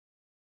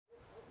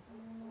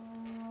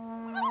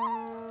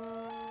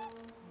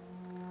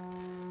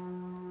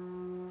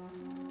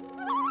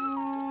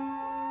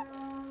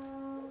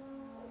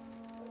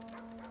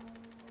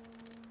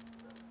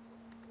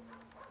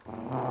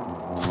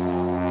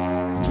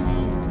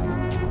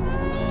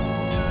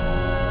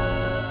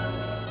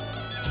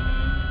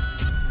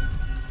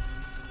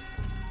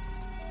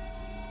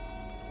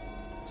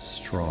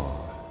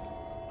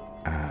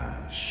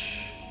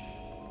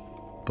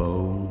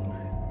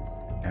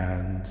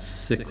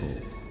sickle.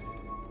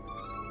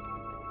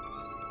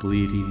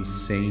 Bleeding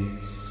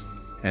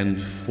saints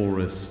and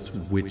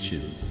forest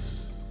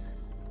witches,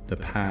 the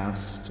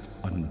past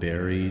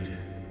unburied,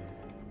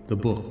 the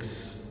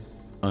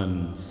books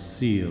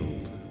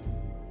unsealed,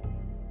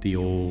 the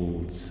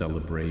old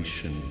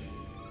celebration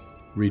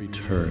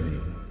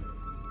returning.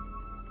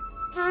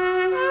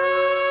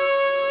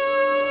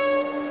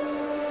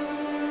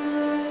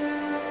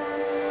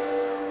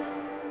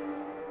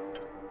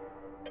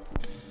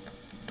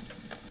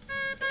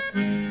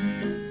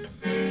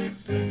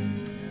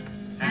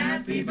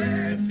 Happy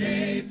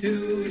birthday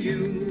to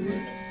you.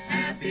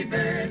 Happy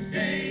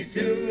birthday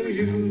to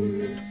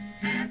you.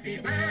 Happy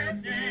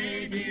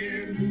birthday,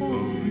 dear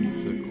Bone and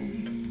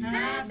Sickle.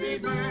 Happy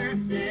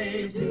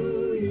birthday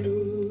to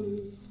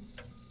you.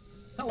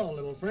 Hello,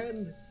 little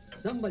friend.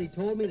 Somebody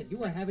told me that you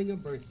were having a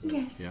birthday.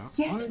 Yes, Yeah?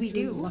 yes, Aren't we you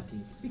do. lucky?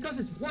 Because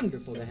it's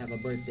wonderful to have a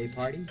birthday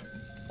party.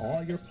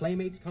 All your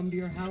playmates come to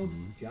your house.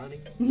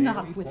 Johnny,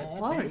 Not Mary, with the Paul,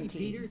 quarantine.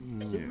 Penny, Peter,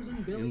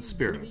 Susan, Billy, in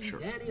spirit, Susie, sure.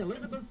 Danny,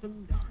 Elizabeth,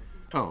 and Don.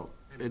 Oh,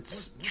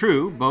 it's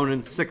true. Bone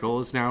and Sickle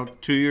is now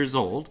 2 years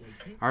old.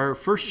 Our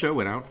first show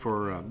went out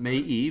for May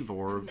Eve,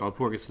 or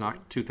Walpurgisnacht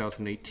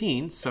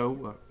 2018,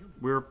 so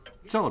we're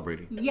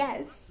celebrating.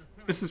 Yes.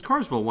 Mrs.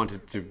 Carswell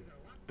wanted to...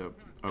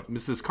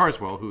 Mrs.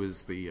 Carswell, who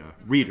is the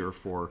reader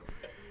for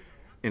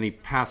any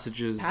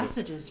passages...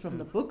 Passages from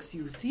the books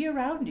you see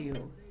around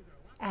you,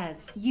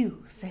 as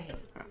you say.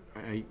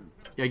 I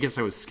guess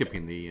I was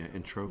skipping the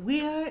intro.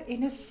 We're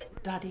in a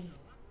study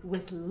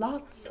with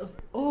lots of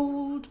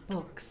old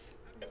books.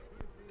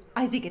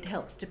 I think it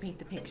helps to paint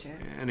the picture.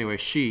 Anyway,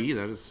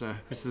 that is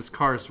Mrs.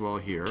 Carswell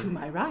here. To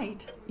my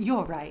right,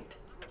 you're right,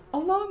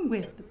 along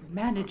with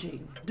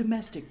managing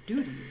domestic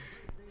duties.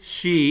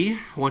 She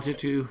wanted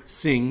to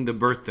sing the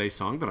birthday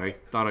song, but I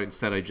thought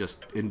instead I'd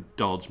just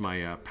indulge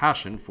my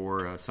passion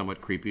for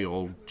somewhat creepy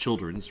old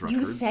children's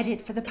records. You said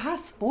it for the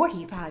past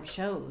 45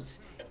 shows.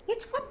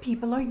 It's what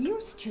people are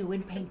used to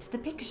and paints the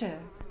picture.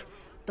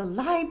 The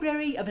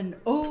library of an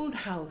old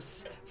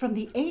house from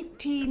the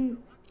 1880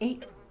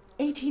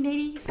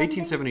 something?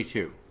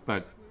 1872.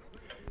 But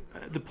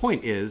the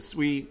point is,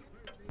 we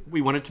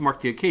wanted to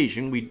mark the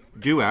occasion. We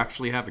do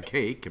actually have a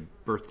cake, a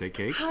birthday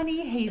cake.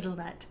 Honey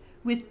hazelnut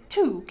with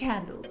 2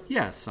 candles.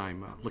 Yes,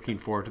 I'm looking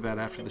forward to that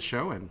after the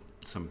show, and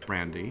some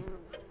brandy.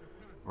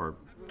 Or,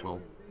 well,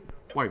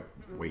 why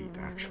wait,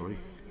 actually?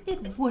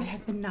 It would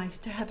have been nice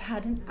to have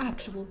had an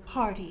actual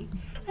party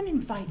and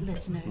invite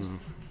listeners.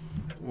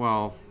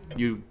 Well,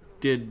 you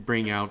did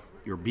bring out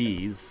your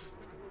bees.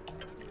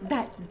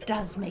 That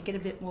does make it a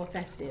bit more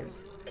festive.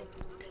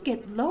 I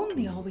get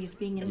lonely always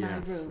being in my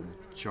Yes, room.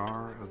 a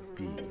jar of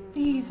bees.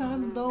 These are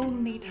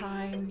lonely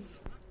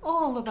times.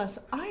 All of us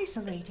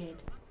isolated.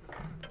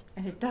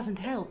 And it doesn't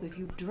help if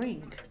you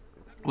drink.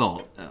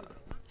 Well,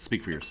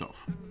 speak for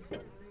yourself.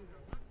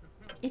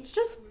 It's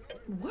just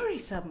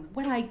worrisome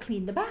when I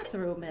clean the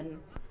bathroom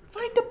and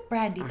find a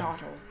brandy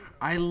bottle.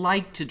 I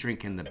like to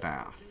drink in the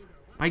bath.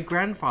 My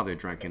grandfather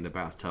drank in the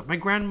bathtub. My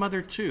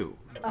grandmother, too.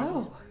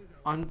 Oh,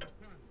 On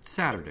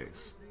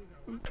Saturdays.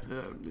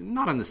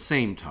 Not in the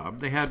same tub.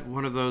 They had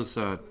one of those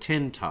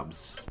tin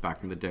tubs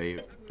back in the day.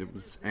 It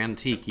was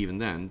antique even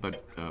then,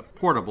 but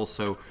portable,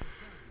 so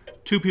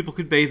 2 people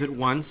could bathe at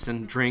once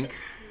and drink.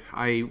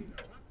 I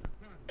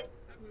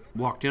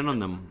walked in on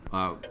them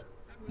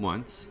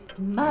once.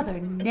 Mother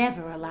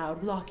never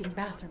allowed locking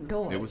bathroom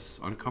doors. It was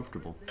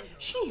uncomfortable.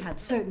 She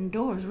had certain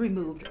doors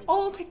removed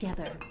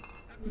altogether.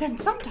 Then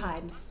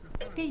sometimes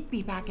they'd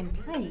be back in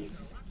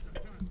place.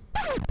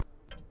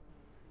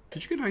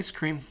 Did you get ice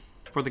cream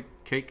for the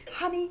cake?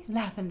 Honey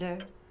lavender.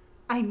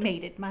 I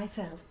made it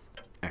myself.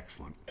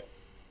 Excellent.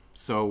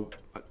 So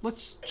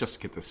let's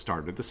just get this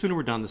started. The sooner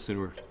we're done, the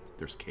sooner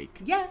there's cake.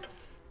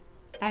 Yes.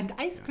 And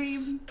ice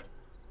cream.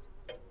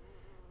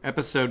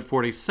 Episode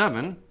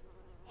 47,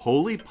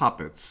 Holy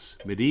Puppets,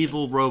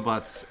 Medieval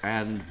Robots,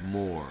 and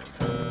More.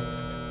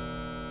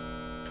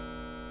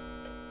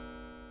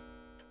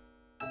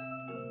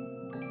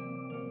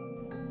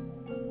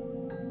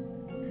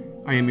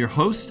 I am your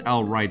host,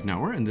 Al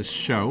Ridenour, and this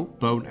show,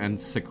 Bone and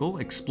Sickle,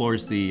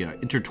 explores the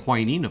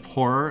intertwining of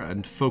horror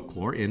and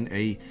folklore in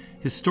a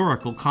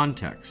historical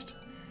context.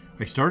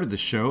 I started the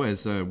show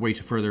as a way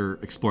to further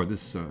explore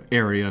this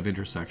area of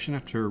intersection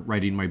after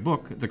writing my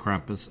book, The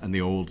Krampus and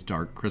the Old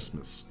Dark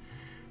Christmas.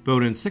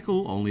 Bone and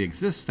Sickle only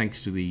exists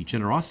thanks to the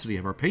generosity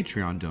of our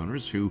Patreon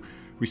donors who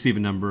receive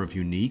a number of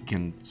unique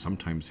and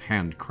sometimes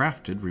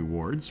handcrafted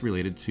rewards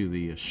related to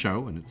the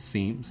show and its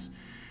themes.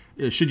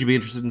 Should you be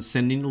interested in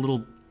sending a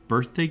little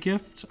birthday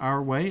gift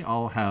our way,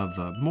 I'll have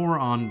more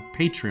on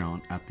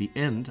Patreon at the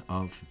end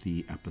of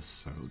the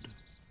episode.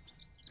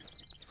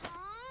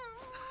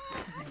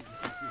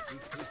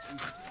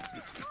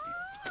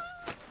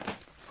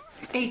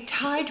 They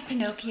tied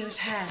Pinocchio's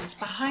hands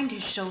behind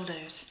his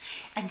shoulders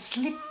and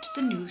slipped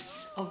the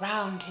noose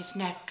around his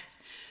neck.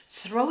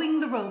 Throwing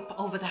the rope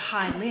over the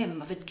high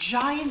limb of a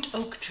giant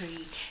oak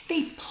tree,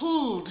 they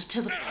pulled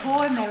till the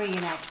poor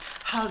marionette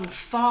hung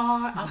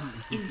far up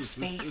in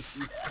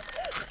space.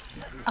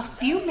 A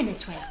few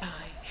minutes went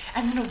by,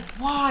 and then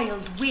a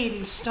wild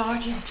wind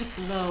started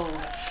to blow.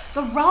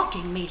 The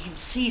rocking made him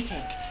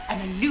seasick,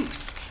 and the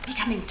noose,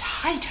 becoming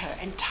tighter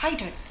and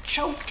tighter,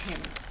 choked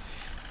him.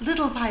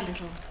 Little by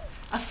little,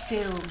 a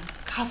film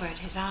covered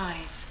his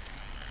eyes.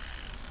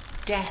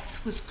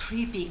 Death was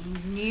creeping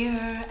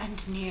nearer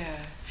and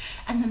nearer,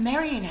 and the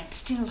marionette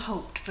still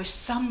hoped for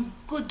some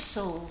good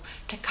soul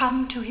to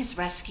come to his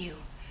rescue,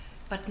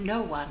 but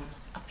no one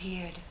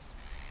appeared.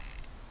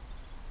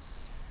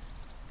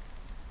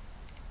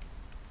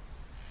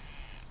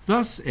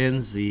 Thus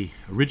ends the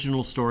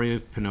original story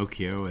of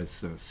Pinocchio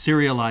as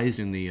serialized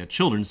in the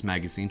children's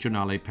magazine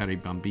Giornale per i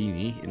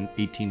Bambini in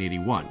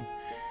 1881.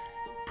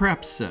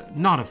 Perhaps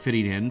not a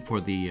fitting end for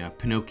the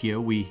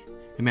Pinocchio we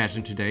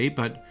imagine today,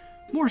 but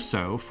more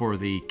so for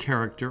the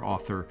character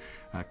author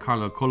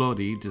Carlo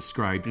Collodi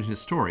described in his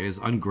story as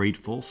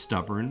ungrateful,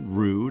 stubborn,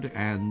 rude,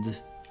 and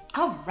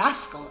a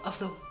rascal of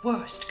the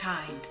worst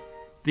kind.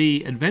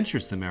 The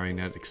adventures the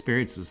marionette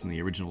experiences in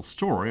the original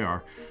story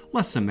are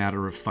less a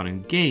matter of fun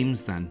and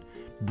games than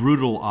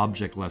brutal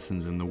object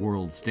lessons in the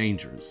world's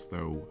dangers,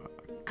 though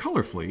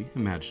colorfully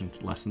imagined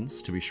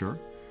lessons, to be sure.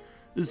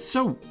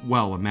 So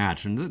well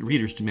imagined that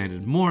readers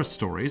demanded more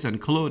stories, and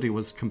Collodi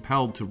was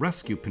compelled to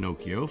rescue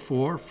Pinocchio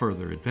for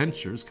further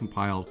adventures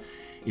compiled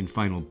in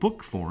final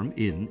book form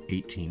in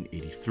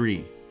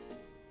 1883.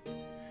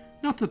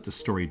 Not that the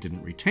story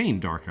didn't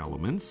retain dark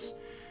elements.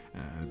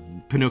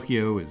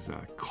 Pinocchio is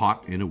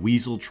caught in a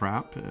weasel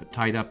trap,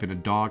 tied up in a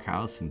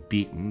doghouse and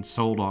beaten,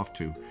 sold off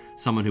to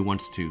someone who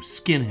wants to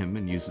skin him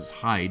and use his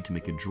hide to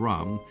make a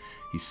drum.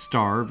 He's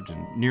starved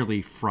and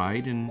nearly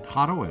fried in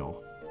hot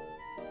oil.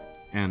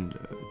 And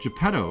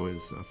Geppetto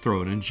is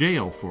thrown in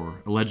jail for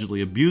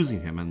allegedly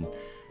abusing him, and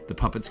the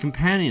puppet's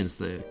companions,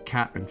 the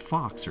cat and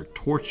fox, are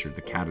tortured.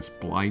 The cat is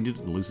blinded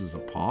and loses a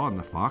paw, and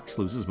the fox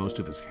loses most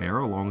of his hair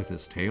along with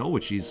his tail,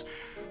 which he's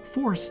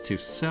forced to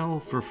sell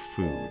for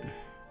food.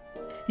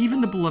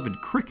 Even the beloved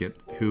cricket,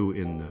 who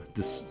in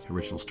this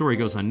original story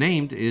goes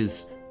unnamed,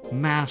 is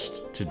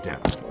mashed to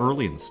death,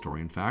 early in the story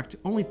in fact,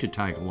 only to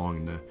tag along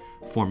in the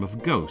form of a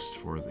ghost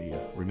for the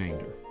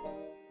remainder.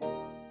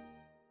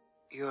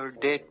 You're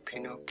dead,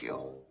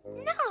 Pinocchio.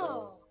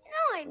 No,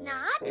 I'm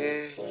not.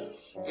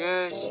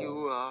 Yes,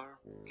 you are.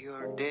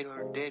 You're dead,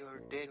 or dead, or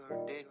dead,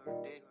 or dead,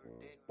 or dead,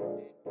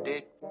 or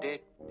dead, dead.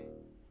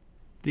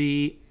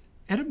 The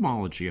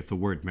etymology of the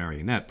word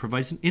marionette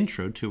provides an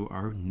intro to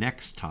our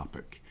next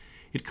topic.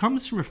 It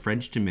comes from a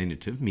French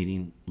diminutive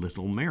meaning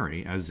Little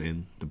Mary, as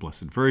in the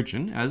Blessed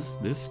Virgin, as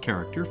this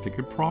character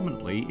figured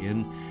prominently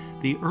in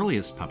the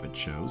earliest puppet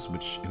shows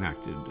which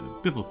enacted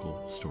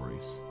biblical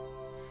stories.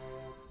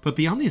 But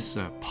beyond these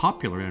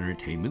popular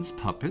entertainments,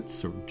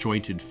 puppets, or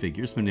jointed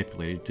figures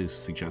manipulated to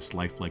suggest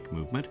lifelike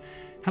movement,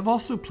 have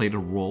also played a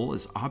role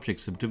as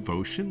objects of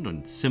devotion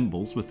and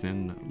symbols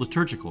within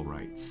liturgical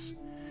rites.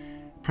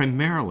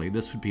 Primarily,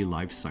 this would be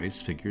life-size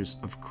figures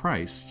of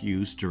Christ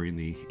used during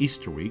the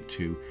Easter week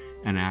to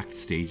enact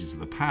stages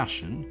of the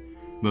Passion,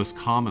 most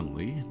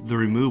commonly the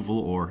removal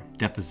or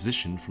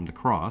deposition from the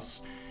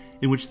cross,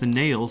 in which the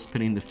nails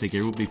pinning the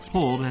figure would be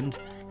pulled and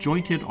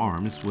jointed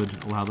arms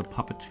would allow the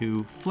puppet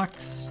to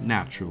flex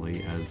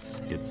naturally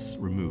as it's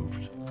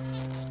removed.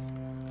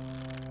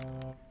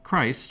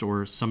 Christ,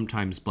 or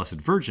sometimes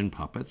Blessed Virgin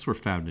puppets, were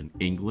found in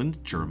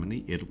England,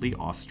 Germany, Italy,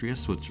 Austria,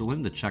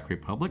 Switzerland, the Czech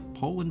Republic,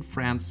 Poland,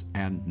 France,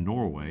 and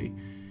Norway,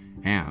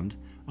 and,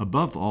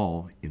 above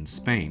all, in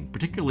Spain,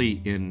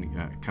 particularly in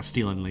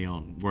Castile and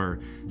Leon, where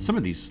some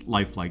of these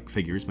lifelike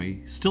figures may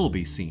still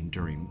be seen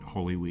during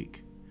Holy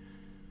Week.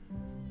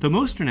 Though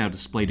most are now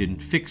displayed in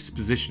fixed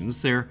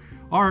positions, there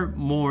are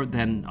more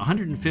than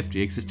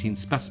 150 existing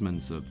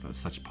specimens of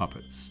such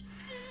puppets.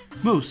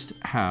 Most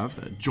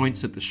have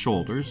joints at the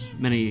shoulders,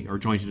 many are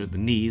jointed at the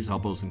knees,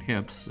 elbows, and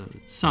hips,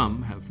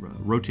 some have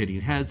rotating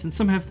heads, and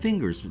some have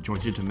fingers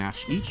jointed to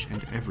match each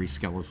and every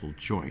skeletal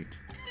joint.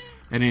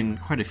 And in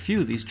quite a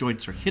few, these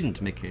joints are hidden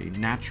to make a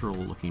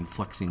natural-looking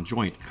flexing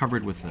joint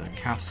covered with a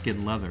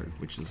calfskin leather,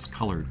 which is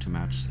colored to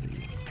match the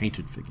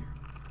painted figure.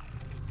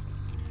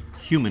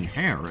 Human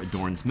hair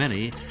adorns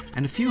many,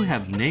 and a few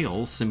have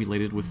nails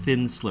simulated with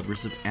thin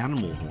slivers of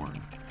animal horn.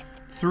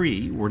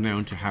 3 were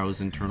known to house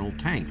internal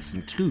tanks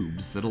and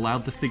tubes that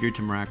allowed the figure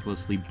to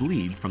miraculously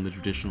bleed from the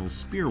traditional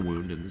spear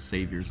wound in the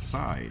Savior's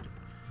side.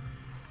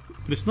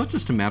 But it's not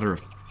just a matter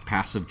of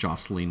passive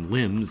jostling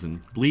limbs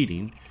and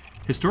bleeding.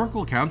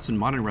 Historical accounts and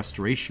modern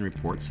restoration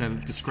reports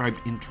have described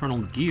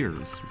internal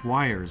gears,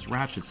 wires,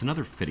 ratchets, and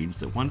other fittings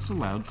that once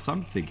allowed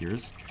some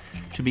figures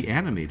to be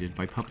animated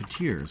by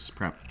puppeteers,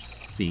 perhaps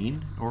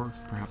seen or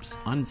perhaps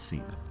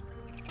unseen.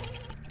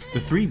 The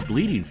 3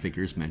 bleeding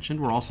figures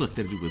mentioned were also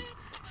fitted with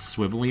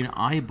swiveling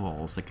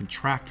eyeballs that could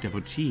track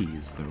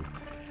devotees,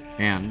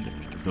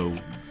 though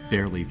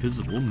barely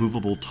visible,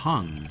 movable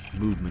tongues, the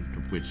movement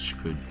of which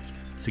could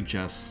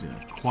suggest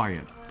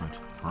quiet but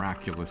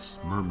miraculous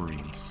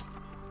murmurings.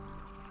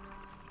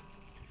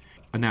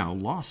 A now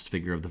lost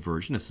figure of the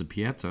Virgin, a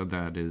Pieta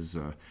that is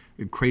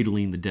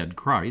cradling the dead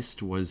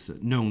Christ, was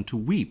known to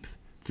weep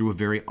through a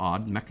very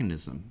odd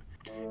mechanism.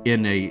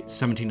 In a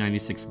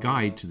 1796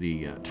 guide to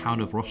the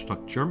town of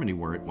Rostock, Germany,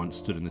 where it once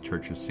stood in the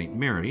Church of St.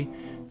 Mary,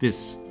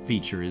 this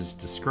feature is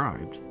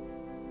described.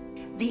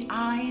 The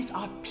eyes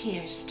are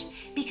pierced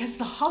because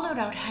the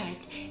hollowed-out head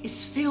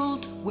is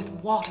filled with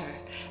water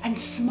and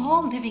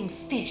small living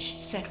fish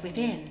set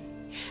within.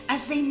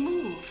 As they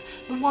move,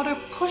 the water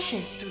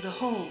pushes through the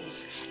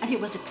holes, and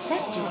it was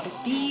accepted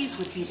that these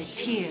would be the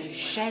tears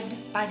shed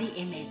by the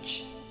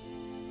image.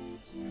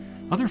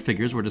 Other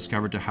figures were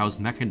discovered to house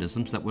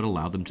mechanisms that would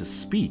allow them to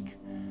speak,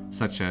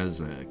 such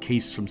as a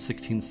case from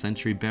 16th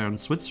century Bern,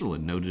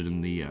 Switzerland, noted in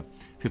the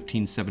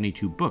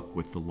 1572 book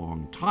with the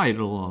long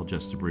title I'll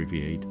just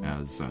abbreviate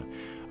as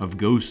Of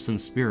Ghosts and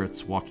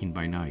Spirits Walking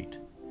by Night.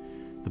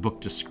 The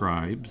book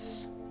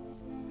describes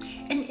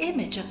an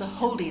image of the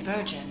Holy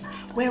Virgin,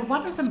 where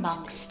one of the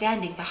monks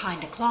standing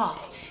behind a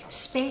cloth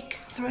spake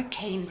through a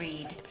cane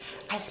reed,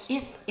 as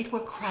if it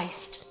were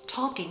Christ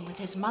talking with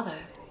his mother.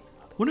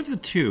 One of the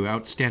two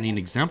outstanding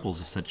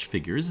examples of such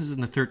figures is in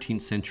the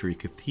 13th century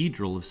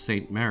Cathedral of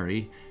St.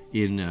 Mary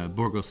in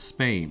Burgos,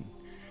 Spain.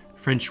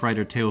 French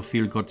writer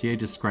Théophile Gautier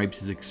describes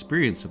his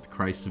experience of the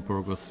Christ of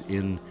Burgos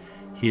in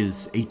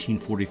his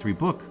 1843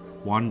 book,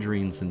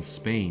 Wanderings in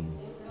Spain.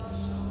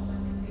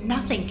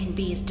 Nothing can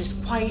be as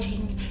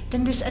disquieting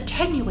than this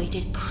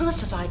attenuated,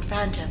 crucified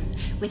phantom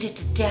with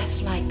its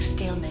death-like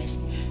stillness.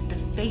 The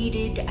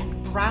faded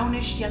and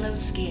brownish-yellow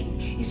skin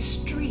is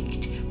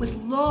streaked with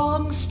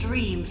long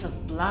streams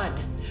of blood,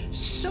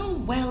 so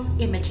well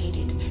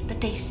imitated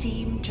that they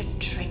seem to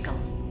trickle.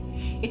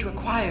 It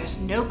requires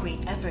no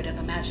great effort of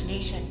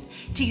imagination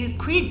to give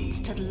credence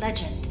to the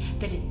legend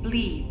that it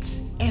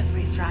bleeds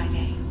every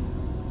Friday.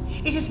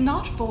 It is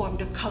not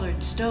formed of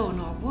colored stone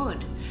or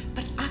wood,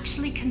 but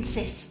actually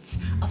consists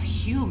of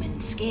human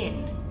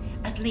skin,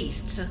 at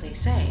least so they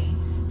say,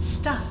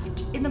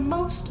 stuffed in the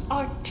most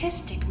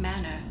artistic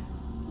manner.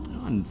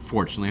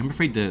 Unfortunately, I'm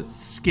afraid the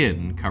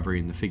skin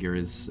covering the figure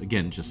is,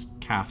 again, just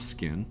calf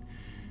skin,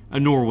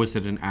 nor was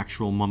it an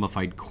actual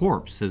mummified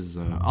corpse, as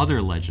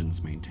other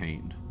legends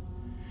maintained.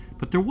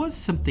 But there was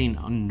something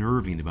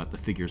unnerving about the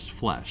figure's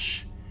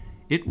flesh.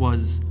 It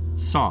was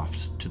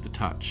soft to the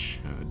touch,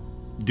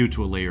 due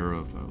to a layer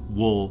of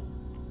wool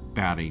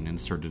batting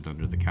inserted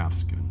under the calf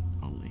skin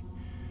only.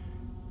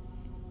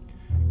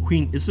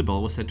 Queen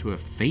Isabel was said to have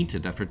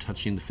fainted after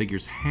touching the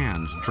figure's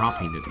hand,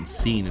 dropping it and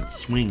seeing it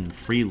swing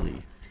freely.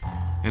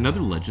 And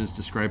other legends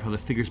describe how the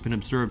figure's been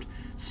observed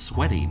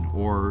sweating,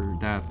 or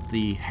that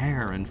the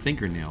hair and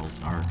fingernails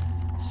are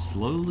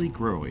slowly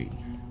growing.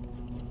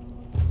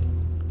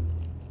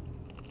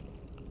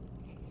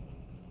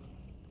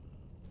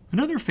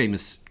 Another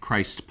famous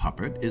Christ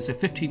puppet is a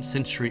 15th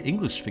century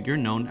English figure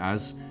known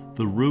as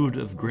the Rood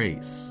of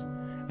Grace.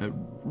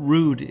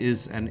 Rood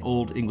is an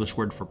Old English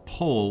word for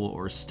pole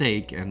or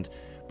stake, and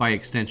by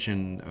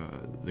extension,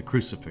 the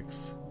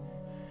crucifix.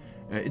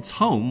 Its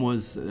home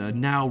was a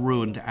now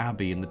ruined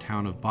abbey in the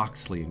town of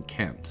Boxley in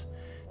Kent.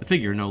 The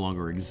figure no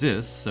longer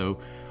exists, so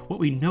what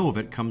we know of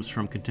it comes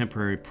from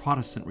contemporary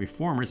Protestant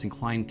reformers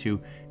inclined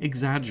to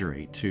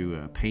exaggerate,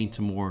 to paint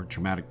a more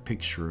dramatic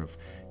picture of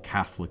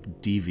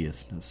Catholic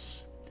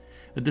deviousness.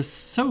 The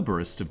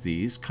soberest of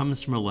these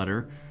comes from a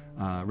letter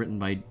written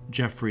by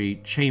Geoffrey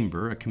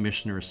Chamber, a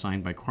commissioner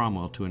assigned by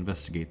Cromwell to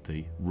investigate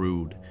the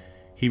Rood.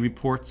 He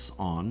reports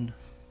on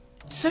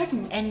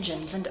certain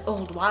engines and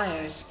old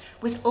wires,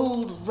 with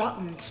old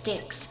rotten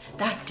sticks,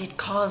 that did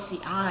cause the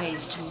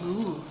eyes to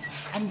move,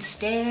 and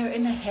stare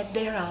in the head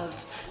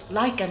thereof,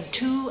 like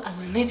unto a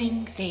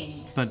living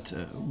thing. But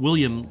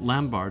William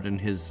Lambarde, in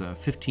his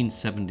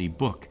 1570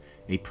 book,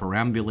 A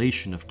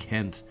Perambulation of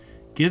Kent,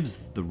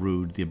 gives the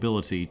Rood the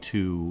ability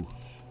to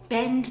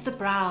bend the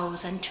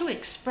brows and to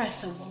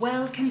express a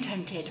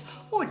well-contented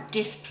or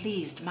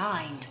displeased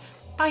mind,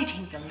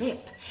 biting the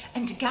lip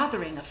and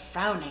gathering a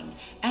frowning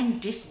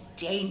and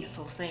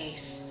disdainful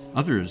face.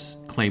 Others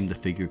claim the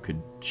figure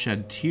could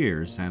shed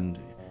tears and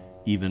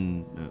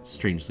even,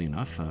 strangely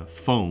enough,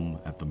 foam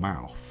at the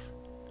mouth.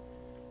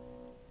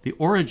 The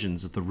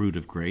origins of the Rood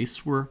of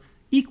Grace were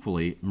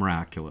equally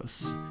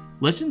miraculous.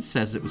 Legend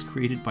says it was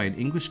created by an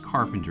English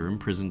carpenter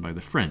imprisoned by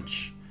the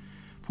French.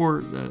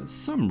 For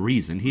some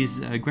reason, he's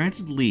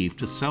granted leave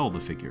to sell the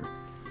figure.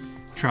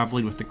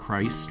 Traveling with the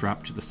Christ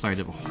strapped to the side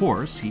of a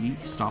horse, he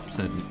stops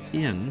at an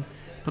inn,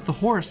 but the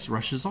horse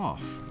rushes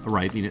off,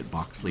 arriving at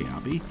Boxley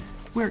Abbey,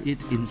 where it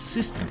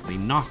insistently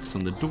knocks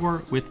on the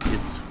door with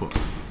its hoof.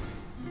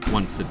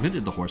 Once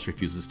admitted, the horse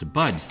refuses to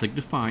budge,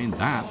 signifying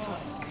that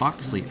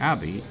Boxley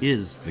Abbey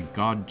is the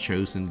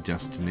God-chosen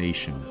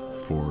destination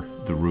for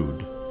the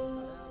Rood.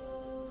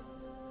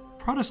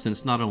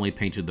 Protestants not only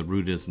painted the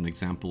Rood as an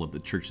example of the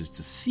church's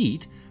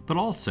deceit, but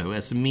also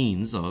as a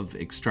means of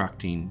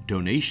extracting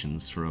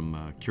donations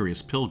from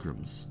curious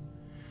pilgrims.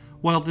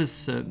 While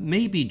this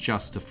may be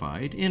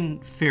justified, in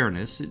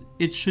fairness,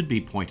 it should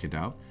be pointed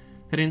out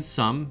that in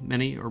some,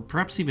 many, or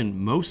perhaps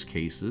even most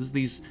cases,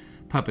 these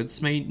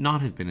puppets may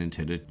not have been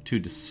intended to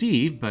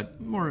deceive, but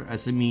more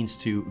as a means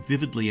to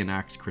vividly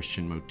enact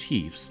Christian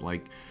motifs,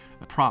 like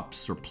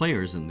props or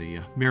players in the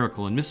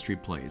miracle and mystery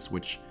plays,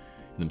 which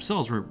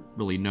themselves were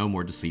really no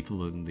more deceitful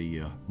than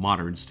the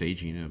modern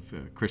staging of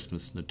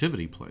Christmas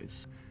nativity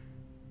plays.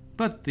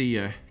 But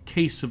the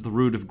case of the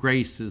Rood of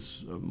Grace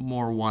is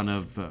more one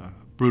of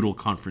brutal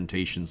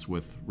confrontations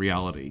with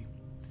reality.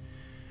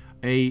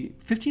 A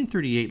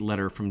 1538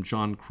 letter from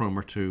John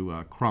Cromer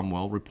to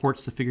Cromwell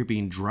reports the figure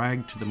being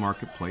dragged to the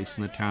marketplace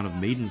in the town of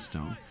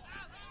Maidstone,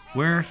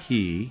 where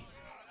he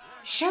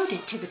showed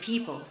it to the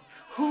people,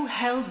 who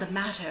held the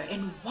matter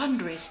in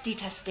wondrous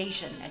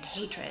detestation and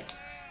hatred.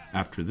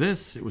 After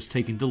this, it was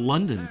taken to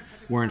London,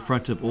 where in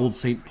front of Old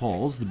St.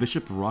 Paul's, the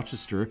Bishop of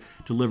Rochester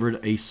delivered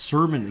a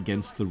sermon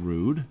against the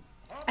Rood.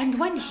 And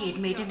when he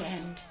had made an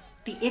end,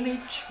 the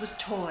image was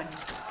torn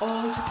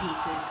all to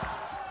pieces.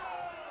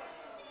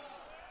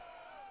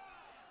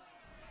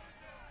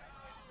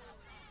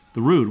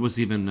 The Rood was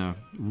even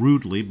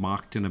rudely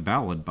mocked in a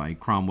ballad by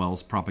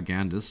Cromwell's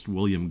propagandist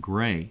William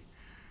Gray.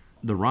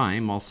 The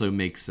rhyme also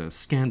makes a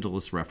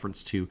scandalous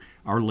reference to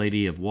Our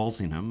Lady of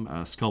Walsingham,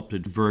 a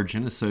sculpted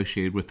virgin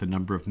associated with a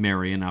number of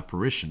Marian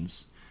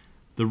apparitions.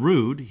 The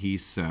Rood, he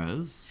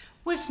says,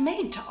 was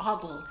made to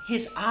ogle,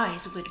 his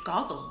eyes would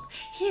goggle,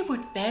 he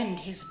would bend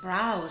his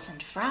brows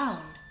and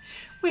frown.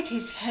 With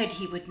his head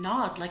he would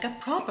nod like a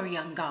proper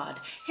young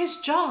god, his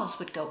jaws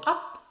would go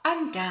up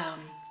and down.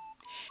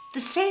 The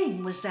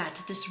saying was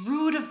that this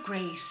Rood of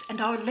Grace and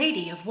Our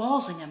Lady of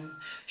Walsingham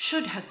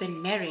should have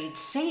been married,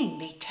 saying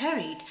they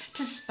tarried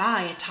to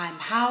spy a time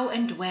how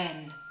and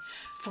when.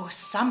 For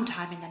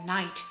sometime in the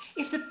night,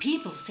 if the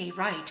people say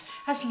right,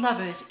 as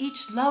lovers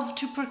each love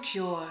to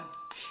procure,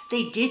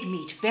 they did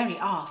meet very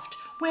oft,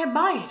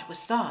 whereby it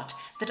was thought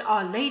that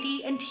Our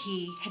Lady and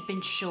he had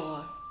been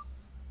sure.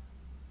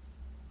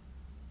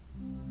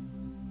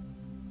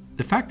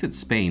 The fact that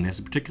Spain has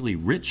a particularly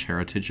rich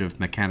heritage of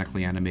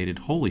mechanically animated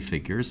holy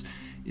figures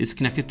is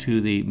connected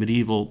to the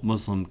medieval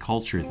Muslim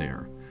culture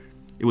there.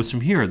 It was from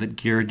here that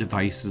geared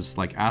devices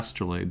like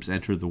astrolabes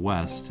entered the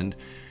West, and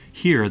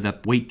here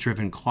that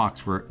weight-driven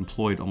clocks were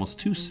employed almost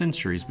 2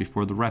 centuries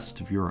before the rest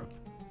of Europe.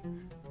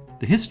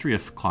 The history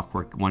of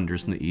clockwork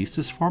wonders in the East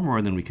is far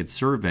more than we could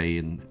survey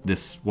in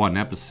this one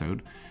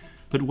episode,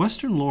 but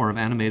Western lore of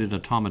animated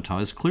automata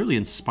is clearly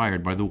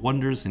inspired by the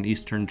wonders in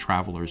Eastern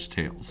travelers'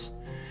 tales.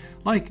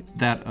 Like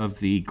that of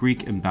the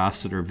Greek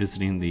ambassador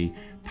visiting the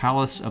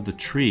Palace of the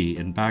Tree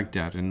in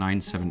Baghdad in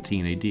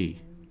 917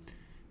 AD.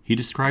 He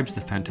describes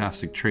the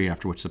fantastic tree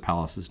after which the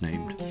palace is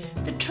named.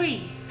 The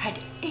tree had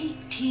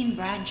 18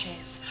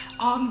 branches,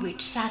 on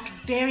which sat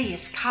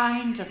various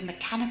kinds of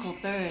mechanical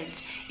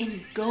birds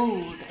in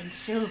gold and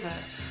silver,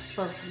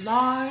 both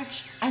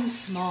large and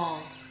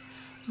small.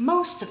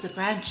 Most of the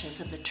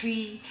branches of the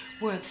tree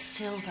were of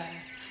silver,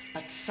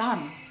 but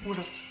some were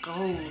of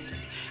gold,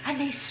 and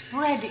they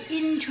spread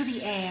into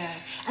the air,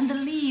 and the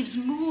leaves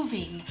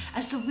moving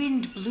as the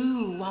wind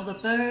blew, while the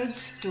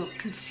birds, through a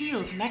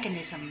concealed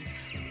mechanism,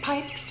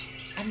 piped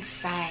and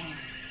sang.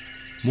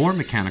 More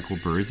mechanical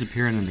birds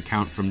appear in an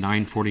account from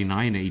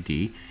 949 AD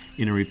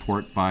in a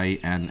report by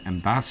an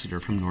ambassador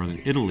from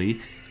northern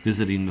Italy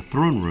visiting the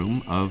throne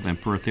room of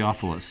Emperor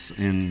Theophilus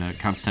in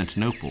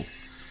Constantinople.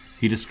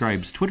 He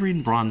describes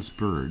twittering bronze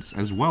birds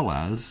as well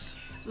as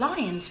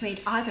lions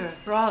made either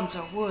of bronze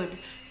or wood,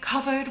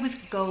 covered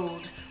with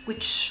gold,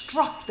 which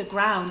struck the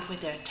ground with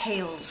their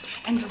tails,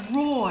 and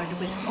roared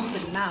with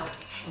open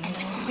mouth and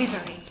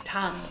quivering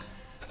tongue.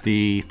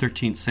 The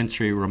 13th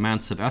century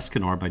Romance of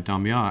Escanor by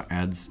Damiens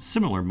adds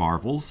similar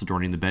marvels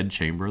adorning the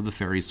bedchamber of the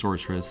fairy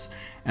sorceress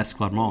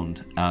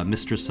Esclarmonde,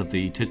 mistress of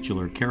the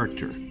titular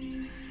character.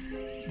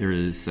 There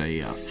is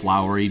a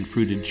flowering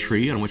fruited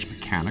tree on which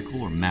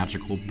mechanical or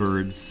magical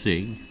birds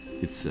sing.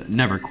 It's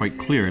never quite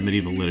clear in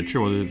medieval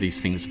literature whether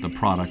these things are the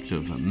product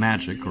of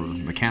magic or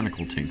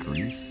mechanical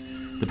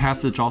tinkerings. The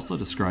passage also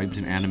describes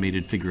an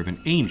animated figure of an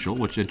angel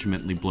which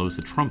intermittently blows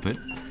a trumpet,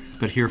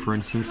 but here, for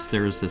instance,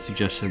 there's a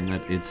suggestion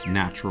that it's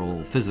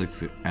natural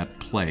physics at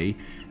play,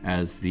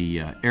 as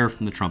the air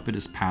from the trumpet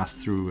is passed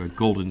through a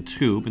golden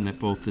tube, and that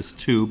both this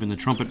tube and the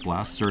trumpet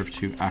blast serve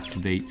to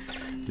activate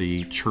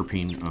the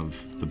chirping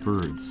of the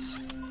birds.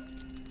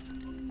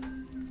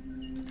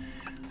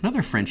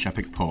 Another French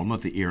epic poem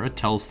of the era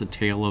tells the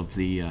tale of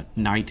the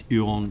knight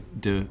Huon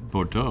de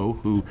Bordeaux,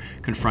 who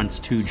confronts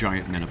 2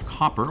 giant men of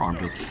copper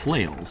armed with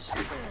flails,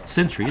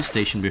 sentries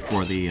stationed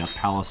before the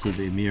palace of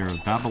the Emir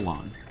of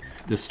Babylon.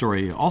 This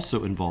story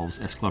also involves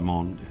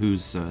Esclarmonde,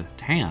 whose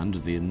hand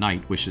the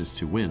knight wishes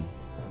to win.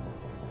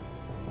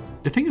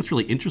 The thing that's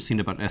really interesting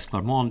about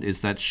Esclarmonde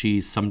is that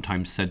she's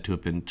sometimes said to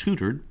have been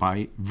tutored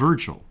by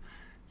Virgil,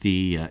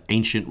 the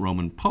ancient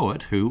Roman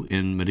poet who,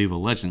 in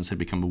medieval legends, had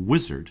become a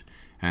wizard,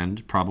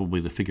 and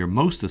probably the figure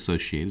most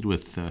associated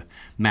with the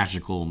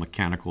magical,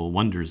 mechanical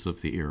wonders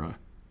of the era.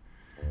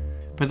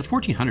 By the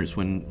 1400s,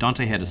 when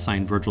Dante had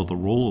assigned Virgil the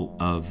role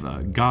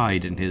of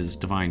guide in his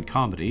Divine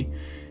Comedy,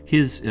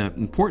 his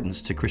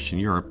importance to Christian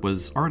Europe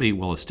was already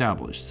well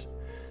established.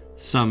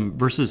 Some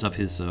verses of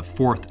his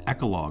 4th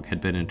Eclogue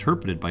had been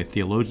interpreted by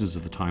theologians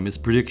of the time as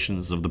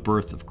predictions of the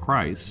birth of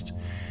Christ,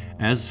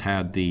 as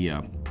had the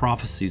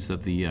prophecies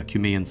of the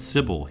Cumaean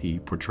Sibyl he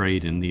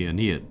portrayed in the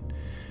Aeneid.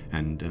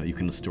 And you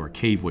can listen to our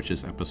Cave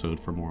Witches episode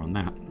for more on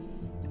that.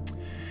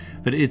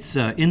 But it's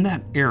in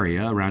that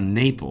area around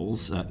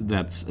Naples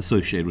that's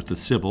associated with the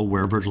Sibyl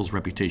where Virgil's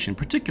reputation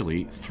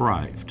particularly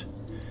thrived.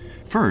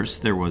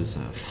 First, there was a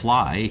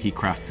fly he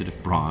crafted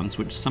of bronze,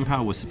 which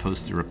somehow was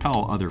supposed to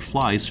repel other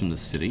flies from the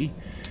city,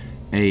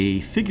 a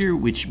figure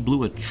which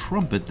blew a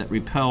trumpet that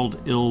repelled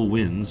ill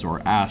winds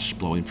or ash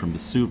blowing from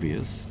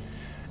Vesuvius,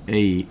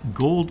 a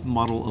gold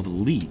model of a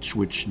leech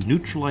which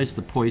neutralized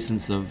the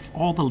poisons of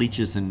all the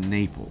leeches in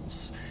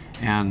Naples,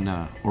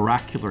 an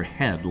oracular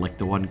head like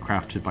the one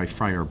crafted by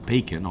Friar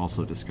Bacon,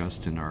 also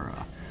discussed in our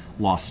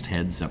Lost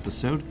Heads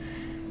episode,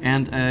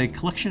 and a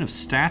collection of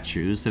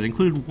statues that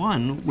included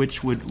one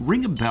which would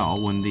ring a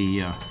bell when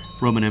the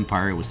Roman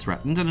Empire was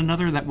threatened, and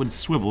another that would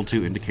swivel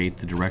to indicate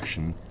the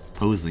direction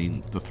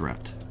posing the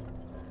threat.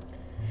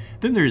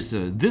 Then there's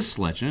this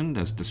legend,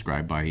 as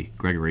described by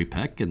Gregory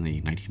Peck in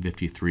the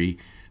 1953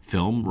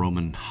 film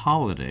Roman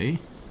Holiday.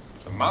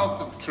 The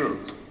mouth of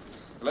truth.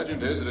 The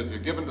legend is that if you're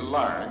given to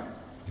lying,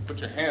 you put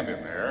your hand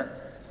in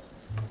there,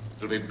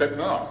 it'll be bitten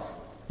off.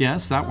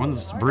 Yes, that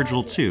one's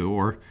Virgil too,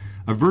 or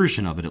a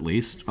version of it at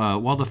least,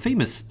 while the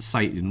famous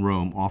site in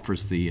Rome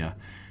offers the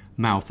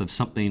mouth of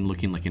something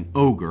looking like an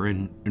ogre,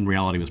 and in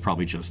reality was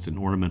probably just an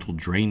ornamental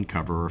drain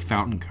cover or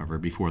fountain cover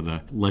before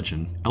the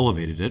legend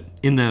elevated it.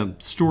 In the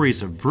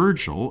stories of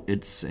Virgil,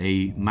 it's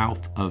a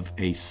mouth of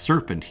a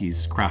serpent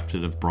he's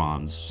crafted of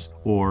bronze,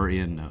 or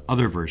in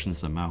other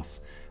versions, the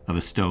mouth of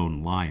a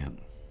stone lion.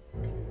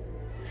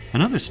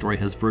 Another story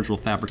has Virgil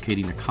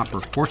fabricating a copper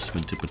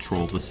horseman to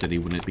patrol the city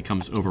when it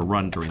becomes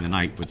overrun during the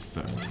night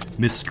with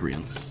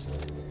miscreants.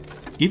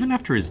 Even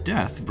after his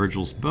death,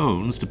 Virgil's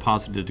bones,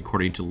 deposited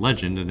according to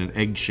legend in an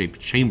egg-shaped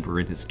chamber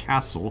in his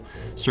castle,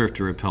 served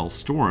to repel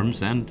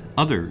storms and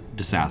other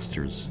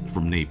disasters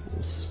from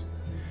Naples.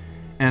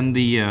 And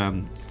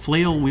the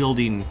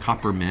flail-wielding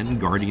copper men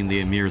guarding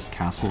the emir's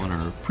castle in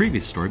our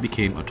previous story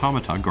became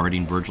automata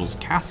guarding Virgil's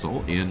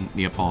castle in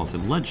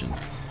Neapolitan legend.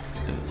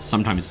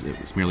 Sometimes it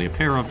was merely a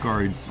pair of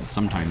guards, and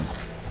sometimes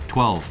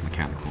 12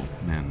 mechanical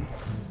men.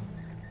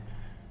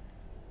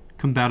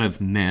 Combative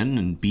men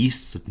and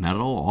beasts of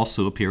metal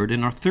also appeared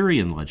in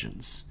Arthurian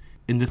legends.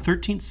 In the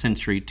 13th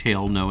century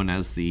tale known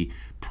as the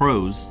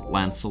Prose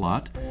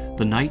Lancelot,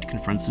 the knight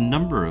confronts a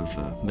number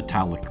of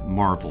metallic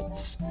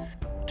marvels.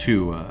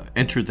 To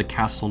enter the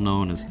castle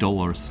known as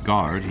Dolorous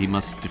Gard, he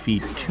must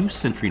defeat 2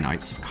 sentry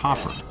knights of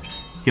copper.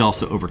 He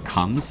also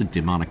overcomes a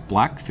demonic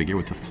black figure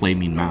with a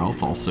flaming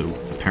mouth, also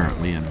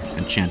apparently an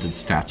enchanted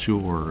statue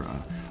or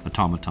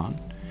automaton.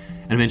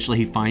 And eventually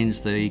he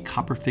finds the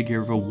copper figure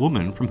of a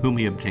woman from whom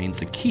he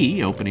obtains a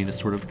key, opening a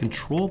sort of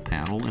control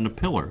panel in a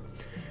pillar,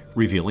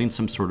 revealing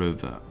some sort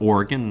of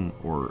organ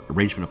or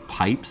arrangement of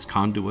pipes,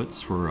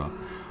 conduits for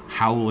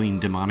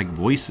howling demonic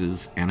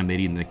voices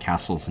animating the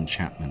castle's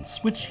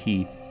enchantments, which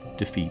he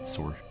defeats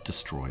or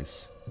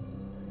destroys.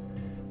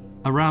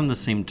 Around the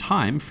same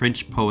time,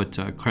 French poet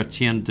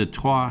Chrétien de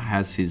Troyes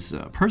has his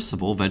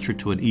Percival venture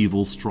to an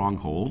evil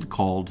stronghold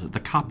called the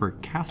Copper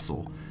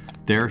Castle.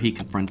 There he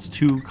confronts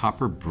 2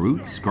 copper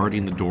brutes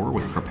guarding the door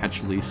with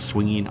perpetually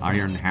swinging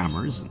iron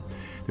hammers.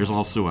 There's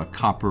also a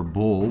copper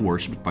bull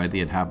worshipped by the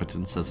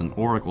inhabitants as an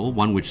oracle,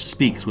 one which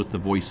speaks with the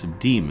voice of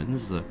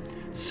demons, the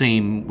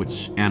same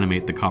which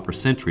animate the copper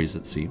sentries,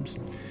 it seems.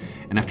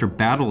 And after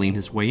battling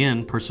his way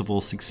in,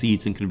 Percival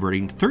succeeds in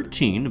converting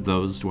 13 of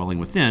those dwelling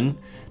within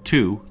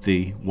to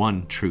the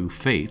one true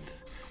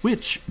faith,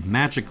 which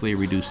magically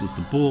reduces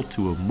the bull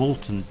to a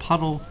molten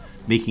puddle,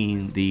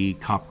 making the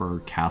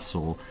copper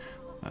castle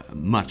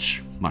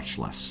much, much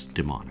less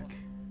demonic.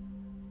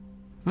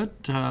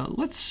 But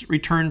let's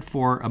return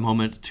for a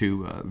moment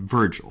to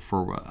Virgil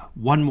for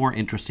one more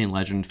interesting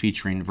legend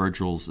featuring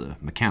Virgil's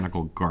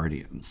mechanical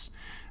guardians.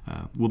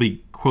 We'll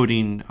be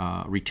quoting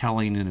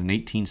retelling in an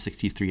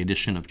 1863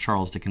 edition of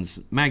Charles Dickens'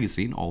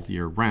 magazine, All the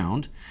Year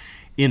Round.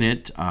 In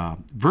it,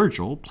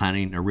 Virgil,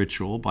 planning a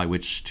ritual by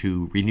which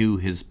to renew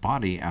his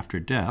body after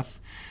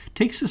death,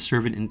 takes a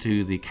servant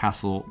into the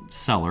castle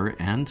cellar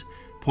and,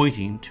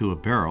 pointing to a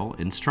barrel,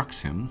 instructs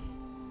him,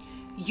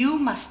 "You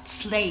must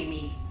slay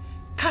me.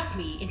 Cut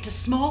me into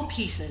small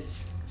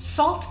pieces,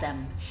 salt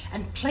them,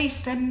 and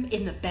place them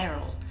in the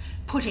barrel,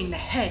 putting the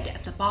head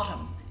at the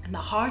bottom and the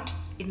heart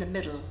in the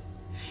middle.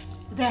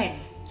 Then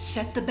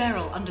set the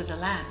barrel under the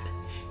lamp.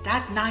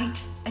 That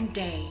night and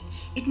day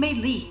it may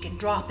leak and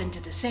drop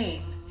into the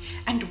same,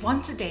 and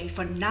once a day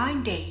for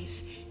 9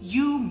 days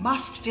you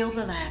must fill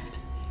the lamp,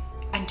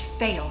 and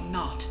fail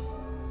not."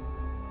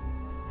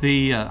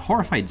 The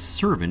horrified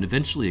servant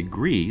eventually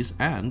agrees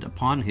and,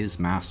 upon his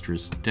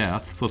master's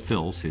death,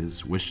 fulfills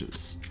his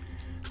wishes.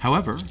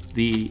 However,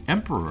 the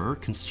emperor,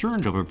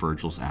 concerned over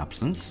Virgil's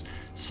absence,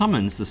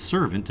 summons the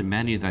servant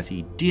demanding that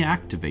he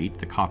deactivate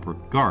the copper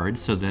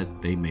guards so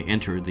that they may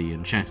enter the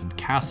enchanted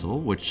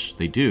castle, which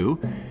they do,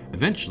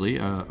 eventually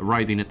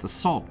arriving at the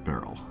salt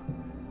barrel.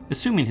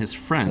 Assuming his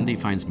friend he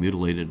finds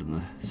mutilated in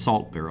the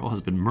salt barrel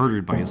has been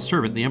murdered by his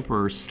servant, the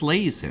emperor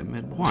slays him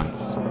at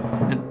once.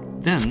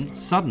 And then,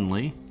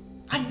 suddenly,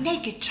 A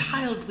naked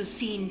child was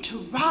seen to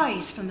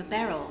rise from the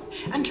barrel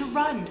and to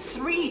run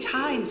 3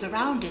 times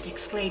around it,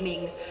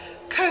 exclaiming,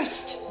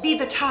 "Cursed be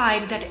the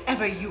time that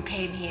ever you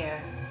came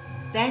here."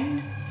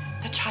 Then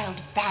the child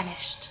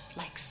vanished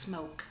like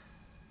smoke.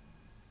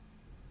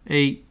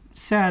 A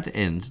sad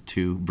end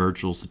to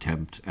Virgil's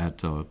attempt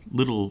at a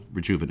little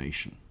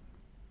rejuvenation.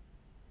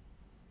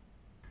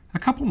 A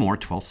couple more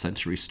 12th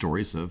century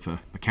stories of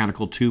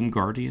mechanical tomb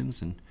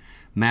guardians and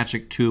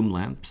magic tomb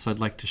lamps I'd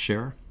like to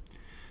share.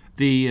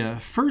 The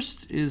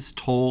first is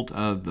told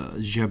of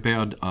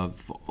Gerbert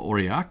of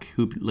Aurillac,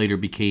 who later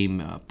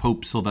became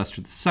Pope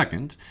Sylvester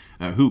II,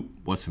 who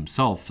was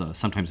himself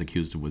sometimes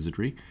accused of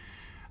wizardry.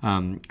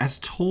 As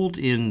told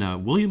in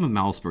William of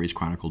Malmesbury's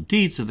Chronicled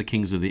Deeds of the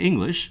Kings of the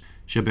English,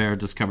 Gerbert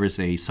discovers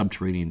a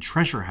subterranean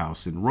treasure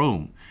house in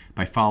Rome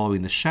by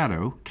following the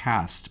shadow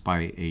cast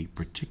by a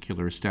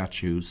particular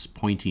statue's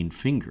pointing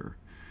finger.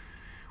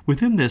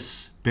 Within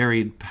this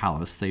buried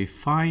palace, they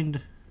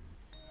find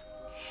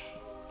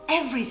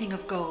everything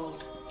of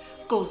gold.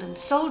 Golden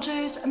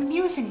soldiers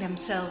amusing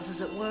themselves,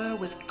 as it were,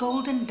 with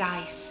golden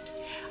dice.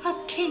 A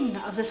king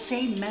of the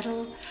same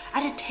metal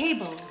at a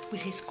table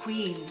with his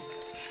queen.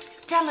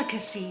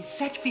 Delicacies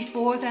set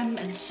before them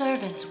and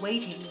servants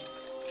waiting.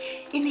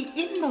 In the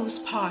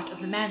inmost part of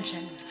the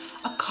mansion,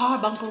 a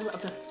carbuncle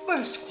of the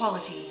first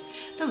quality,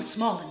 though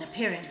small in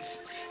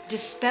appearance,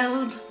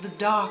 dispelled the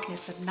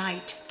darkness of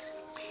night.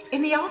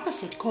 In the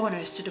opposite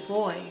corner stood a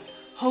boy,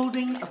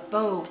 holding a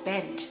bow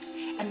bent,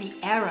 and the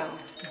arrow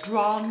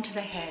drawn to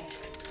the head.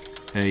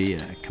 A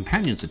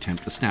companion's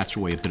attempt to snatch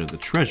away a bit of the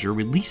treasure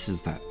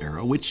releases that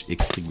arrow, which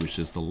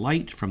extinguishes the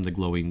light from the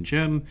glowing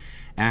gem,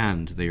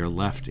 and they are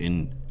left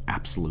in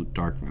absolute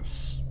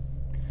darkness.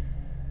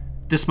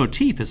 This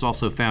motif is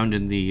also found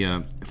in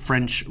the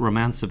French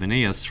Romance of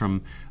Aeneas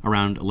from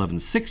around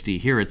 1160.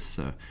 Here it's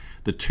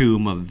the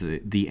tomb of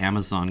the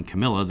Amazon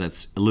Camilla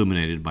that's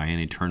illuminated by an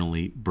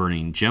eternally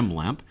burning gem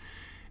lamp,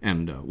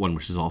 and one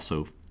which is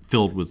also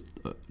filled with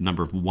a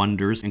number of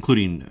wonders,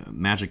 including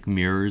magic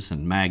mirrors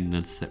and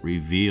magnets that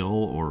reveal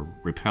or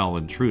repel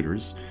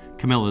intruders.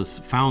 Camilla's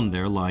found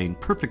there lying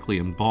perfectly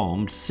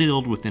embalmed,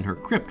 sealed within her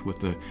crypt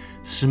with a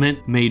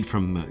cement made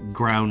from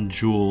ground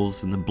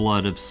jewels and the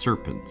blood of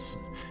serpents.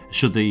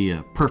 Should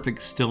the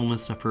perfect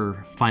stillness of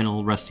her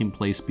final resting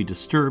place be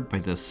disturbed by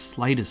the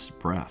slightest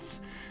breath,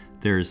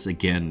 there's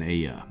again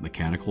a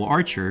mechanical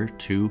archer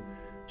to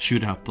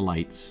shoot out the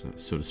lights,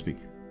 so to speak.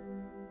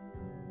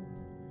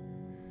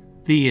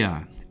 The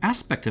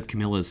aspect of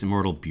Camilla's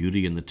immortal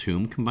beauty in the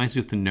tomb combines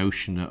with the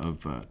notion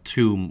of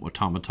tomb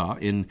automata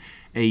in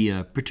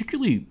a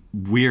particularly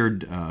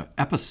weird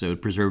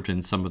episode preserved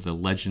in some of the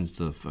legends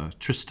of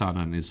Tristan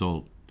and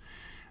Isolde.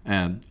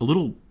 A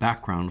little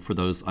background for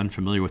those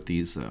unfamiliar with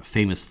these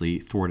famously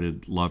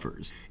thwarted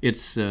lovers.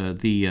 It's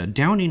the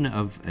downing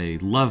of a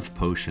love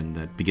potion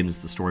that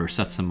begins the story or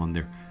sets them on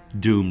their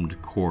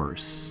doomed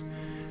course.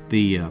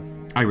 The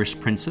Irish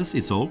princess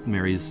Isolde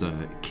marries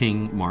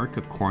King Mark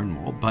of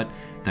Cornwall, but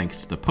thanks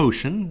to the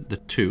potion, the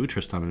two,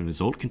 Tristan and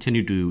Isolde,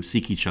 continue to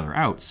seek each other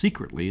out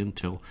secretly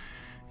until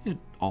it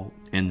all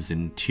ends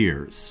in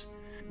tears.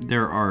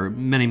 There are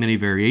many, many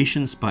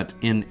variations, but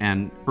in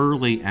an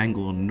early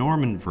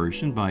Anglo-Norman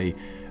version by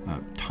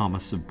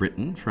Thomas of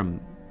Britain from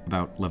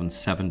about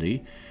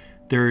 1170,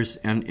 there's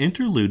an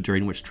interlude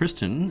during which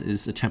Tristan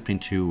is attempting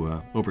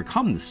to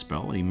overcome this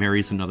spell. He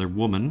marries another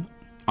woman,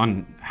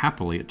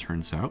 unhappily it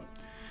turns out,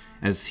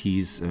 as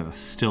he's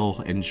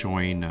still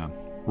enjoying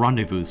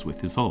rendezvous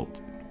with Isolde.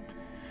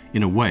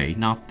 In a way,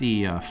 not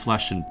the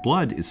flesh and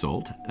blood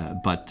Isolde,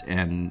 but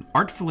an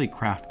artfully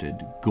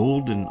crafted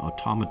golden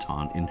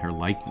automaton in her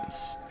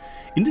likeness,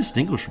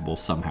 indistinguishable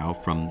somehow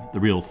from the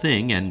real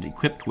thing and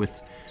equipped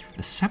with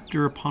a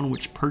scepter upon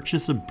which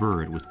perches a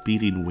bird with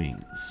beating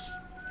wings.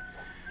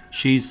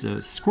 She's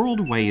squirreled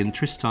away in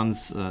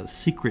Tristan's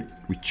secret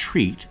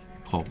retreat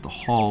called the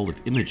Hall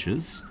of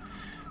Images,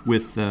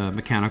 with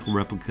mechanical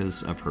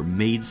replicas of her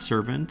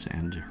maidservant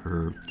and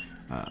her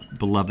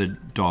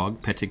beloved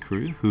dog,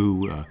 Pettigrew,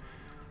 who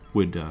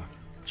would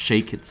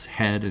shake its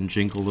head and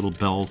jingle little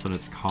bells on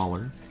its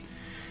collar.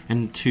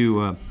 And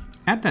to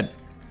add that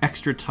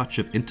extra touch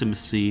of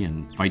intimacy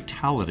and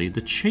vitality,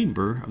 the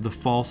chamber of the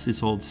false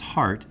Isolde's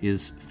heart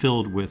is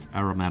filled with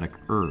aromatic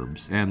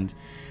herbs and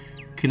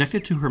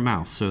connected to her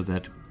mouth so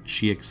that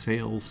she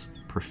exhales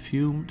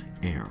perfumed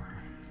air.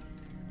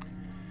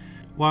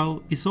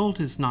 While Isolde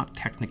is not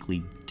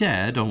technically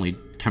dead, only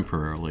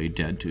temporarily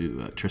dead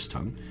to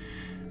Tristan,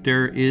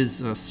 there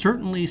is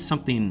certainly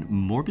something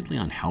morbidly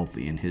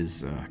unhealthy in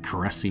his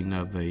caressing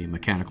of a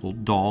mechanical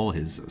doll,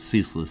 his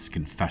ceaseless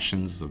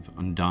confessions of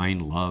undying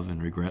love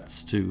and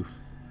regrets to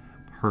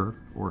her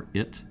or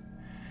it.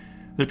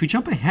 But if we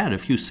jump ahead a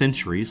few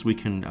centuries, we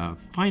can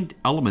find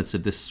elements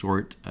of this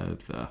sort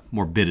of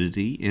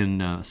morbidity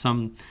in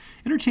some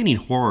entertaining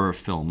horror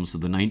films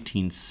of the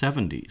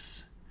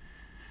 1970s.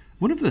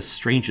 One of the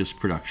strangest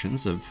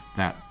productions of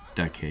that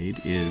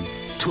decade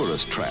is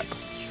Tourist Trap,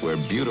 where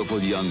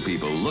beautiful young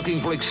people looking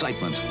for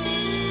excitement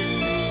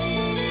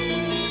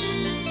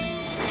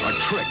are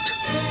tricked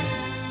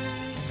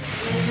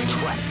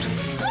cracked.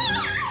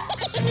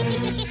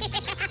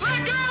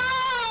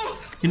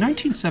 In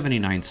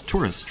 1979's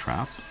Tourist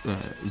Trap,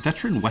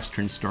 veteran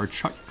Western star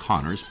Chuck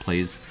Connors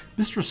plays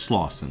Mr.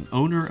 Slauson,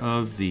 owner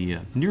of the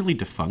nearly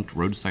defunct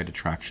roadside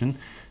attraction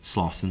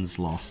Slauson's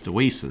Lost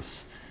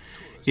Oasis.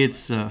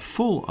 It's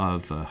full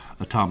of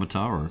automata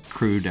or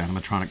crude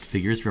animatronic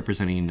figures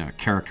representing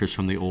characters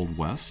from the Old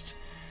West.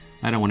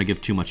 I don't want to give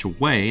too much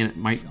away, and it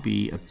might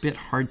be a bit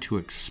hard to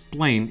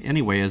explain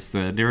anyway, as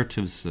the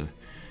narrative's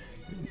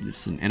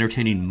it's an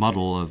entertaining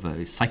muddle of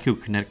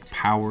psychokinetic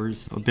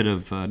powers, a bit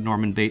of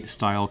Norman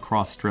Bates-style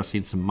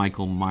cross-dressing, some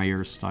Michael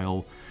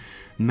Myers-style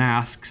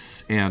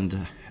masks,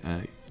 and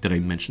did I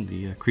mention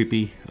the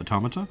creepy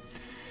automata?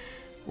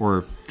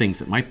 Or things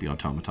that might be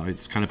automata.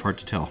 It's kind of hard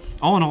to tell.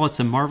 All in all, it's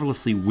a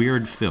marvelously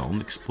weird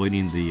film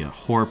exploiting the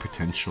horror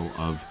potential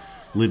of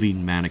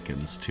living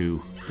mannequins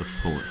to the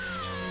fullest.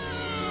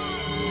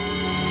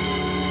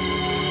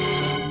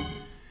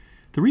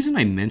 The reason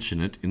I mention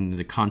it in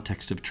the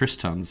context of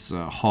Tristan's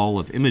Hall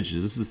of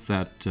Images is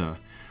that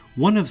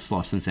one of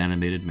Slauson's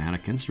animated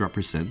mannequins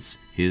represents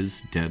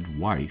his dead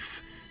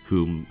wife,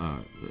 whom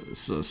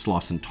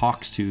Slauson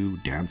talks to,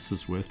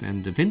 dances with,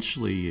 and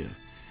eventually,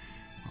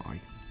 I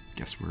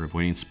guess we're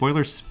avoiding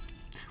spoilers.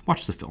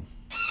 Watch the film.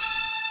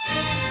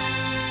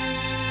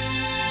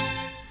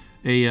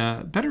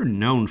 A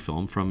better-known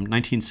film from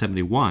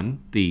 1971,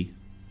 The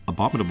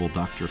Abominable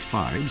Dr.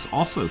 Phibes,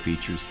 also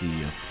features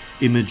the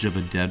image of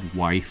a dead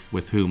wife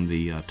with whom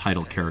the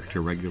title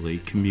character regularly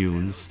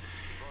communes,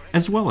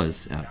 as well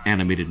as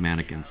animated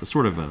mannequins, a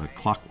sort of a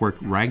clockwork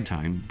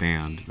ragtime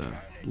band, the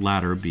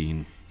latter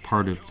being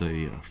part of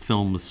the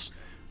film's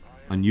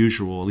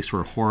unusual, at least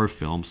for a horror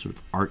film, sort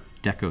of Art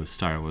Deco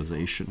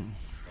stylization.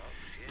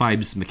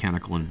 Phibes'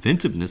 mechanical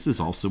inventiveness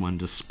is also on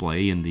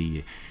display in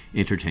the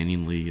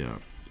entertainingly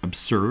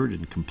absurd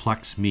and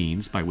complex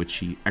means by which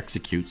he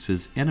executes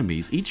his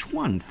enemies, each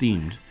one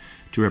themed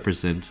to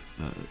represent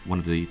one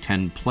of the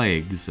 10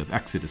 plagues of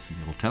Exodus in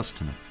the Old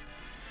Testament.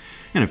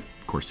 And of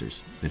course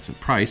there's Vincent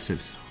Price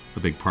as a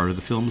big part of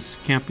the film's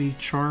campy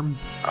charm.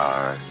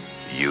 Are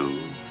you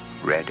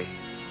ready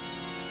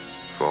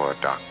for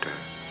Dr.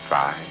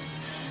 Phibes?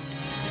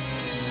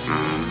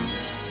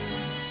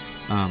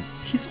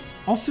 He's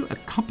also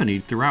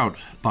accompanied throughout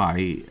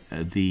by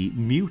the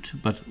mute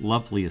but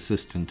lovely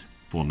assistant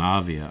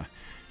Volnavia,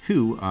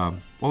 who,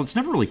 while it's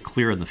never really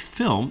clear in the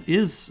film,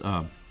 is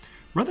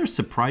rather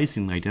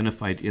surprisingly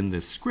identified in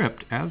this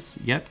script as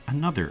yet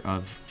another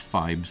of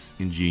Phibes'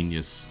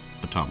 ingenious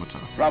automata.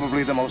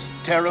 Probably the most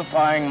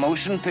terrifying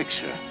motion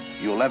picture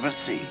you'll ever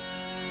see.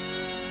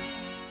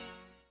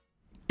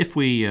 If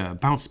we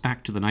bounce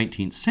back to the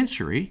 19th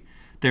century,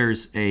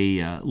 there's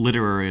a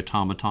literary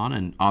automaton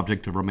and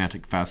object of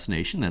romantic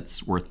fascination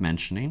that's worth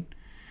mentioning,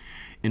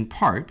 in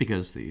part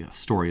because the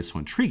story is so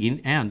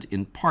intriguing, and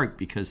in part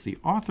because the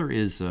author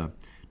is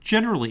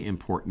generally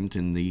important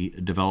in the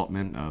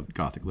development of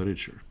Gothic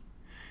literature.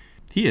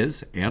 He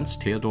is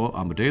Ernst Theodor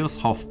Amadeus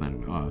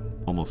Hoffmann,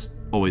 almost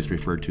always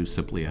referred to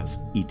simply as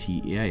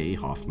E.T.A.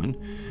 Hoffmann.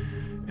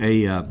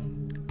 A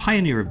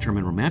pioneer of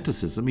German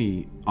Romanticism,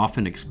 he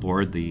often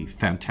explored the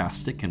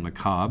fantastic and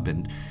macabre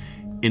and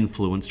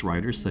influenced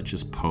writers such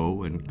as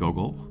Poe and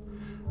Gogol.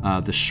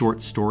 The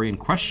short story in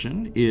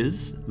question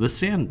is The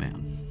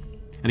Sandman.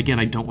 And again,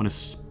 I don't want to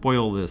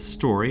spoil this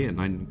story,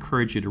 and I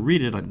encourage you to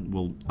read it. I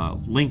will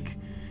link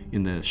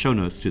in the show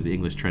notes to the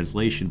English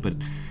translation, but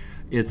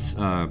it's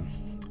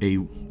a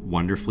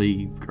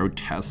wonderfully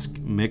grotesque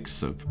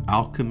mix of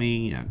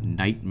alchemy,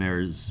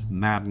 nightmares,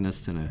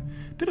 madness, and a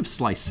bit of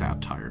sly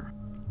satire.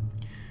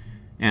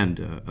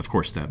 And, of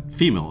course, that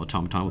female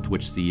automaton with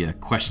which the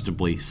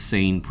questionably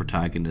sane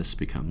protagonist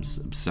becomes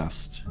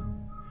obsessed.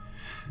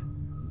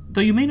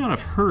 Though you may not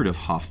have heard of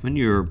Hoffmann,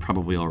 you're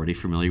probably already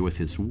familiar with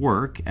his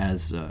work,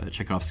 as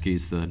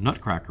Tchaikovsky's The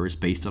Nutcracker is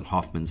based on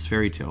Hoffmann's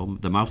fairy tale,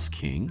 The Mouse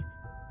King.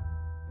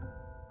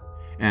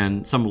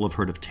 And some will have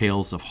heard of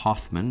Tales of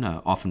Hoffmann,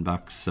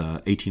 Offenbach's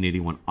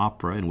 1881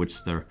 opera, in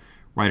which the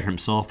writer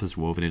himself is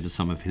woven into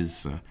some of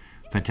his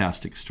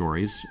fantastic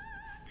stories.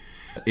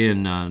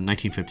 In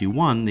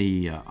 1951,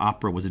 the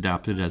opera was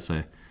adapted as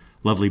a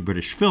lovely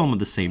British film of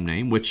the same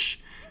name, which,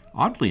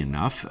 oddly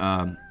enough,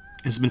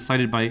 has been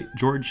cited by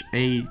George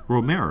A.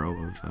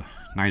 Romero of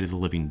Night of the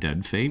Living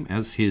Dead fame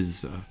as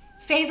his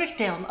favorite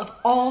film of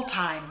all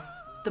time.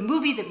 The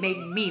movie that made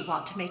me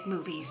want to make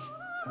movies.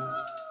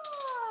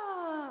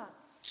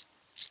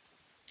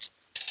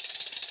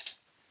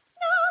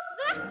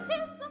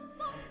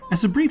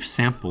 As a brief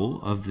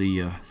sample of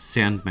the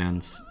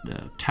Sandman's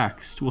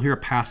text, we'll hear a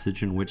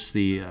passage in which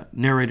the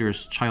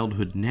narrator's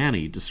childhood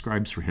nanny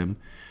describes for him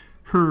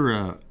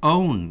her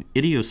own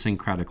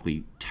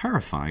idiosyncratically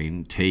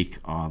terrifying take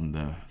on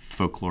the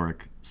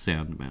folkloric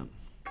Sandman.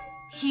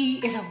 He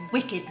is a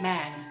wicked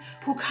man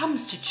who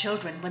comes to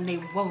children when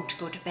they won't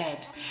go to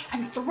bed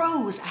and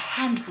throws a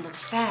handful of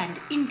sand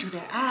into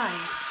their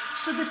eyes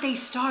so that they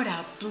start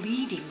out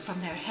bleeding from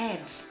their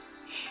heads.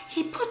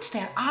 He puts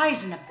their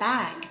eyes in a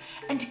bag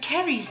and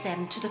carries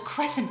them to the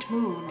crescent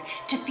moon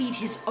to feed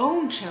his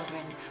own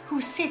children who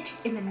sit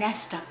in the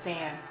nest up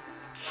there.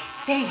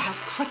 They have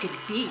crooked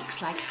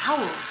beaks like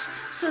owls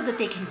so that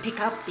they can pick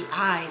up the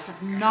eyes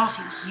of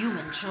naughty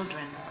human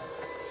children.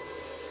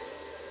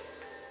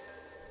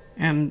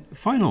 And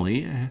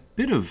finally, a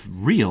bit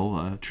of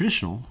real,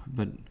 traditional,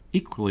 but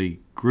equally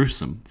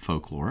gruesome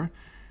folklore.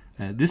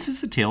 This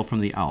is a tale from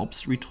the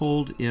Alps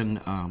retold in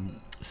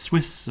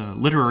Swiss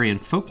literary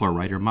and folklore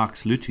writer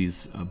Max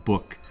Lüthi's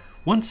book,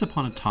 Once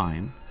Upon a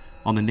Time,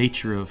 on the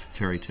nature of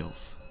fairy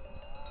tales.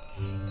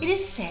 It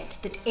is said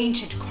that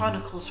ancient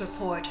chronicles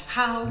report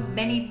how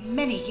many,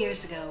 many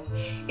years ago,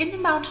 in the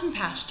mountain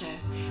pasture,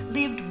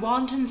 lived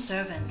wanton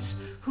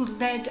servants who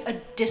led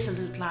a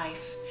dissolute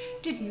life,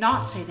 did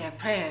not say their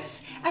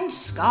prayers, and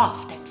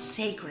scoffed at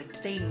sacred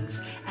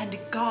things and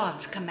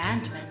God's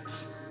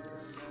commandments.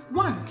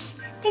 Once,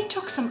 they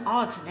took some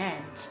odds and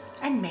ends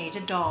and made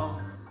a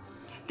doll.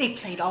 They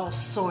played all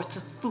sorts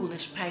of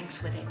foolish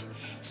pranks with it,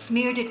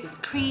 smeared it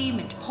with cream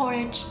and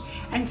porridge,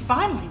 and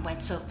finally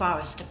went so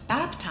far as to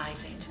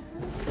baptize it.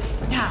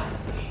 Now,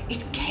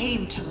 it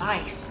came to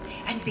life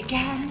and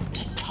began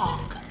to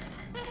talk.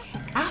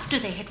 After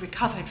they had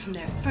recovered from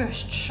their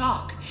first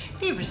shock,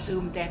 they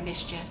resumed their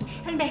mischief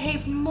and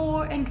behaved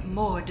more and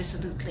more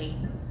dissolutely.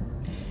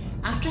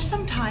 After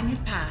some time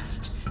had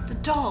passed, the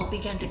doll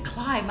began to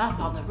climb up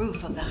on the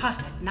roof of the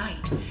hut at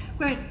night,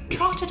 where it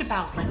trotted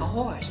about like a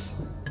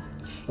horse.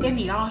 In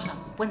the autumn,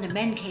 when the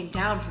men came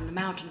down from the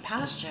mountain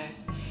pasture,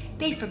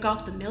 they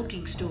forgot the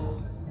milking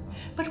stool.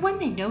 But when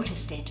they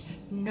noticed it,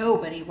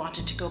 nobody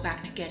wanted to go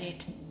back to get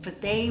it, for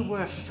they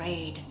were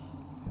afraid.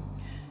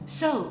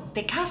 So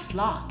they cast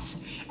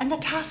lots, and the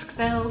task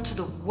fell to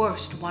the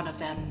worst one of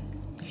them.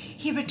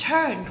 He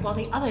returned while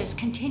the others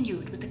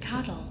continued with the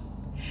cattle.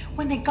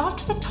 When they got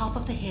to the top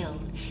of the hill,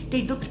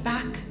 they looked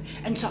back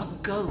and saw a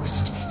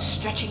ghost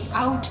stretching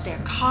out their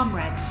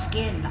comrade's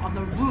skin on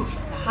the roof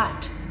of the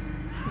hut.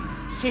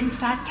 Since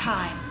that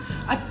time,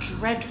 a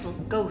dreadful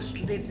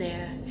ghost lived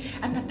there,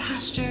 and the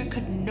pasture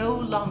could no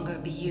longer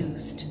be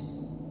used.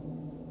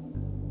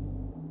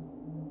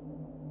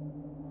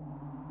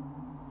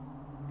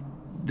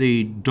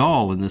 The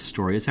doll in this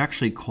story is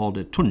actually called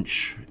a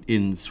Tunch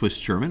in Swiss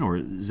German, or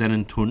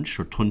Sennentunch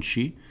or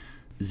Tunchi,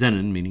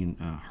 Sennen meaning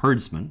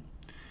herdsman.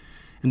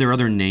 And there are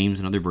other names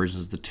and other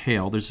versions of the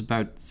tale. There's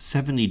about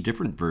 70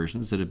 different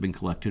versions that have been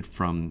collected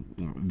from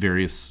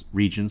various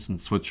regions in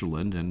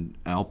Switzerland and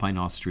Alpine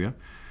Austria.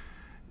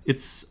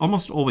 It's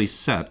almost always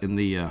set in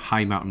the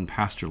high mountain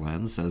pasture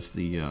lands, as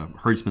the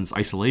herdsman's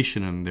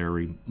isolation in their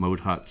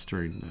remote huts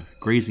during the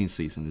grazing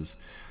season is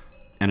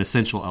an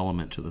essential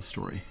element to the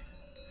story.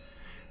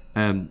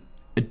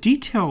 A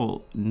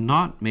detail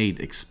not made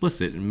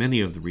explicit in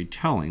many of the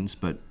retellings,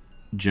 but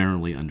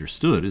generally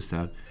understood, is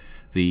that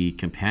the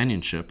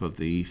companionship of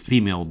the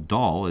female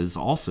doll is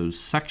also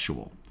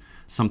sexual,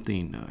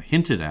 something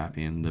hinted at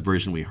in the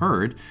version we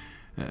heard,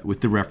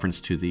 with the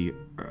reference to the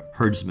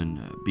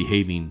herdsman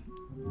behaving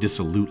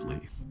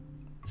dissolutely.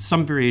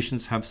 Some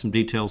variations have some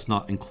details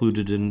not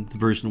included in the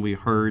version we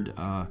heard.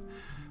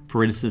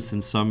 For instance,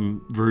 in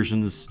some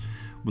versions,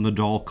 when the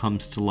doll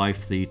comes to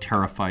life, the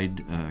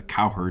terrified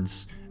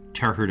cowherds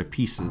tear her to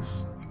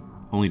pieces,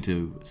 only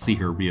to see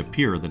her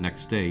reappear the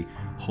next day,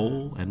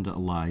 whole and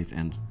alive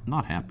and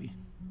not happy.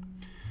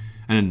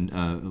 And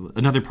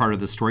another part of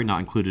the story not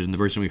included in the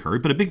version we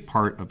heard, but a big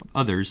part of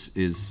others,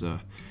 is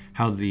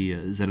how the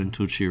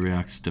Sennentunchi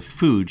reacts to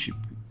food. She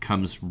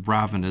becomes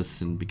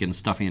ravenous and begins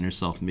stuffing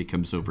herself and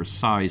becomes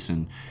oversized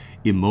and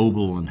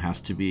immobile and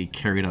has to be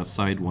carried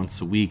outside once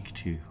a week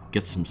to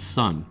get some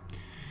sun.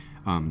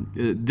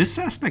 This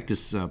aspect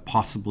is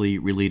possibly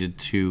related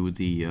to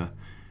the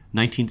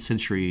 19th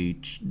century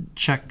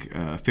Czech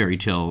fairy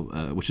tale,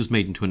 which was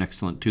made into an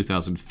excellent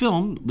 2000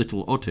 film,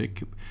 Little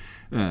Otik,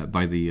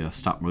 by the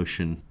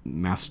stop-motion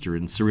master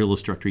and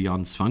surrealist director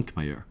Jan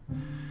Svankmajer.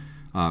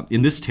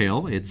 In this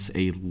tale, it's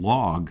a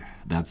log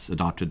that's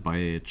adopted by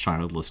a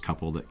childless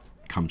couple that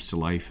comes to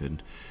life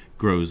and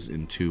grows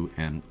into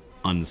an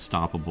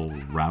unstoppable,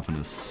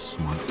 ravenous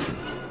monster.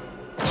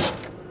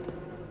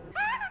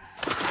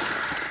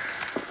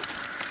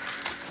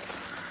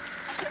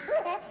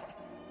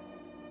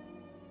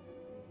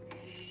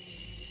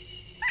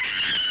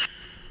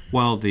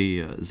 While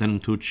the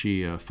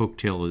Sennentunchi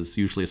folktale is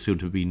usually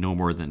assumed to be no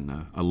more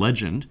than a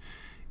legend,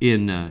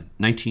 in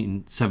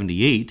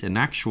 1978, an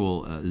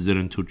actual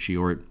Sennentunchi,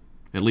 or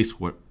at least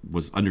what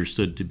was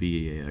understood to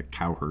be a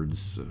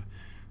cowherd's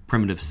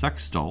primitive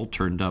sex doll,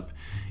 turned up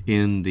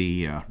in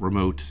the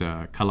remote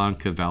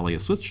Kalanka Valley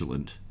of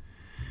Switzerland.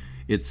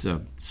 It's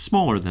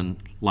smaller than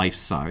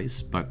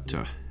life-size, but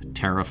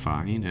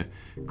terrifying. A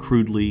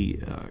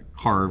crudely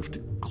carved,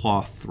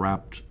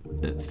 cloth-wrapped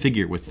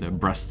figure with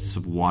breasts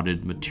of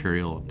wadded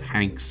material and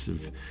hanks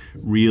of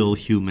real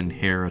human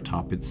hair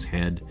atop its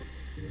head,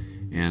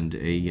 and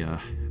a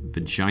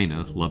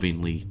vagina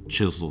lovingly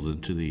chiseled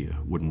into the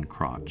wooden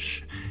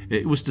crotch.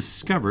 It was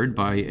discovered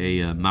by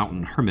a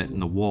mountain hermit in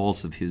the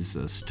walls of his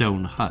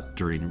stone hut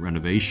during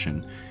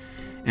renovation,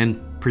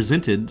 and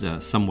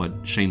presented somewhat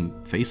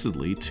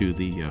shamefacedly to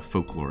the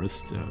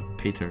folklorist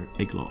Peter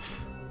Egloff.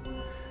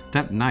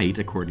 That night,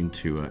 according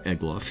to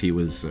Egloff, he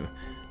was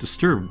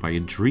disturbed by a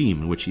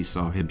dream in which he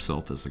saw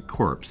himself as a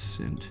corpse,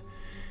 and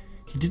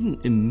he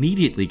didn't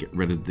immediately get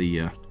rid of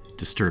the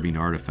disturbing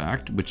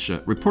artifact, which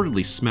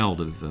reportedly smelled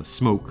of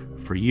smoke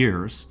for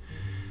years.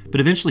 But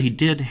eventually he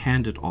did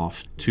hand it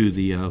off to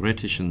the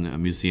Rhetischen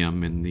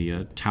Museum in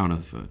the town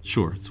of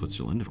Chur,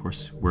 Switzerland, of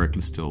course, where it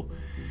can still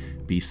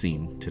be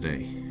seen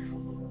today.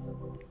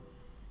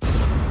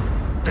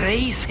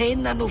 3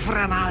 Hennen auf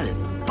einer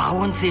Alm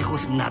bauen sich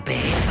aus einem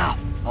Bären,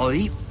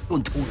 Eu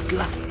und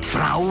Utla, die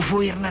Frau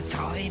von ihren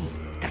Träumen.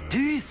 Der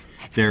Teufel.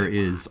 There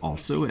is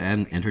also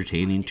an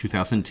entertaining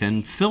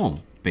 2010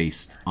 film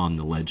based on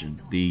the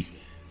legend, the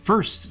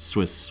first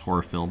Swiss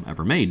horror film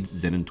ever made,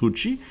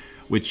 Zenentulci,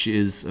 which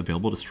is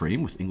available to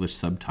stream with English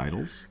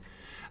subtitles.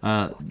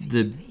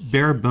 The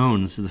bare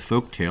bones of the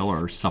folktale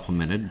are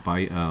supplemented by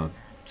a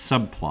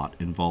subplot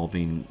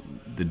involving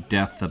the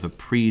death of a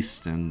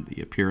priest and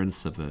the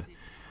appearance of a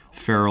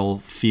feral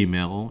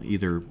female,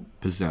 either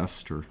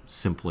possessed or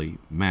simply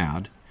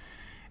mad.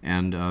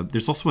 And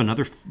there's also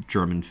another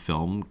German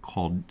film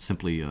called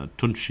simply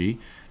Tunchi,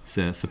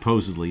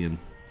 supposedly in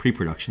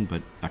pre-production,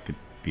 but that could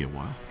be a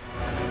while.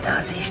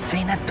 Das ist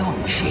seine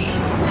Tunchi.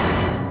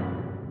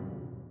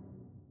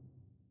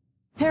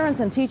 Parents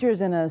and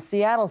teachers in a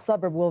Seattle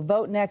suburb will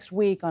vote next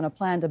week on a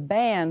plan to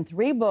ban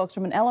 3 books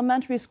from an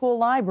elementary school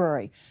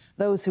library.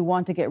 Those who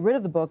want to get rid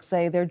of the books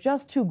say they're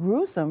just too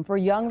gruesome for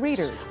young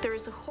readers.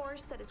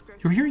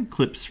 You're hearing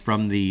clips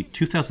from the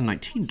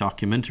 2019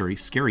 documentary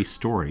Scary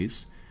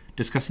Stories,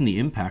 discussing the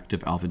impact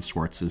of Alvin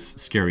Schwartz's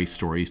Scary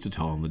Stories to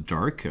Tell in the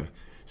Dark, a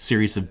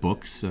series of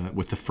books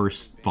with the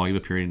first volume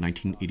appearing in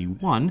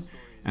 1981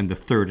 and the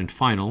third and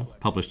final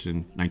published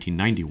in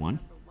 1991.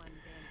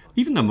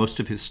 Even though most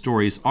of his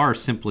stories are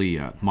simply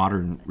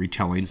modern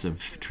retellings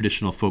of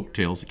traditional folk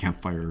tales,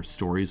 campfire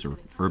stories, or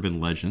urban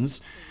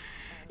legends,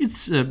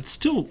 it's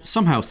still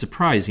somehow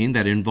surprising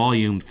that in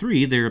Volume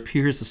 3 there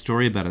appears a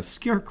story about a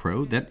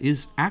scarecrow that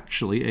is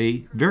actually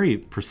a very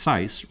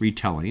precise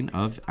retelling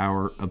of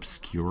our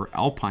obscure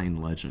Alpine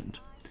legend.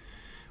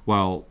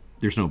 While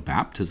there's no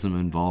baptism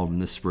involved in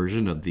this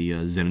version of the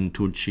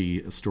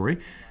Zenentulci story,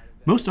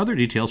 most other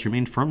details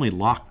remain firmly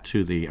locked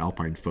to the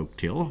Alpine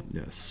folktale,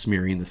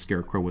 smearing the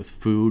scarecrow with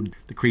food,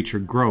 the creature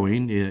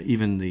growing,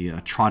 even the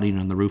trotting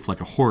on the roof like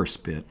a horse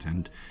bit,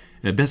 and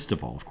best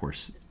of all, of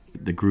course,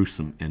 the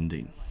gruesome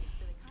ending.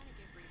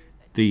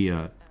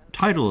 The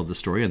title of the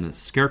story and the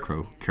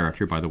scarecrow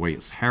character, by the way,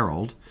 is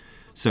Harold,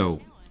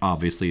 so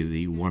obviously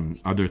the one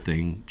other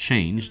thing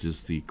changed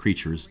is the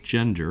creature's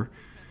gender,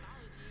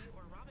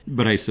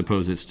 but I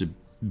suppose it's to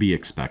be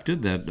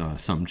expected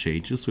that some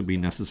changes would be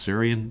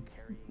necessary in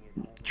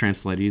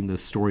translating the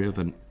story of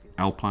an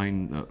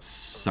Alpine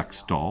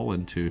sex doll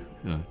into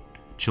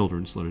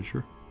children's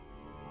literature.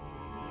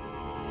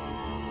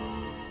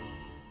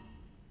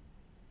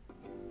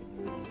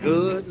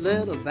 Good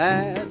little,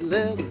 bad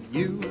little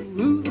you.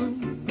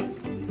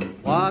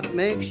 What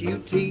makes you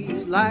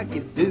tease like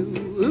you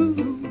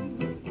do?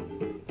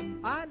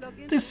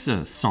 This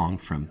song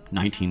from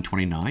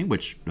 1929,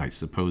 which I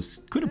suppose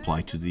could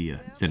apply to the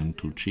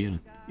Zenentulci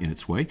in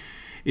its way,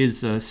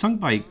 is sung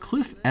by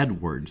Cliff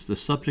Edwards, the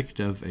subject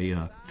of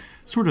a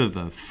sort of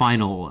a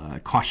final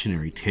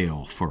cautionary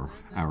tale for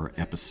our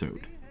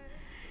episode.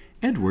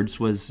 Edwards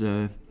was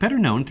better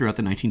known throughout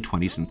the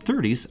 1920s and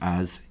 30s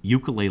as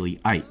Ukulele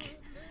Ike.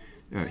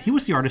 He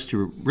was the artist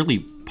who really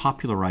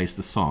popularized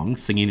the song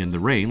Singing in the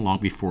Rain long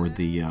before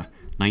the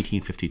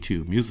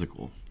 1952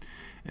 musical.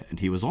 And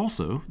he was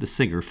also the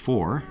singer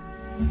for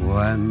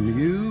When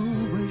You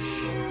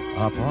Wish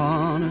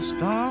Upon a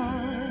Star.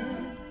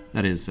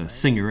 That is a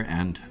singer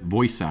and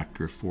voice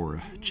actor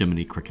for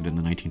Jiminy Cricket in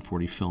the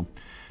 1940 film.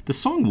 The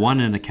song won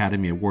an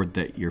Academy Award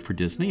that year for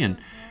Disney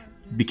and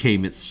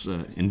became its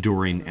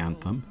enduring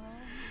anthem.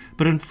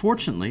 But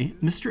unfortunately,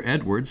 Mr.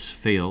 Edwards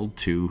failed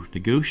to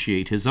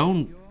negotiate his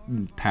own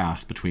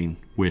path between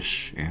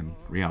wish and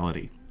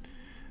reality.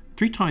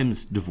 3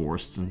 times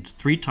divorced and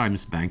 3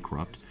 times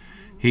bankrupt,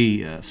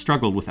 he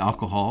struggled with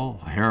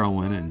alcohol,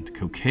 heroin, and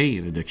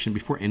cocaine addiction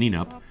before ending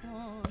up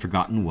a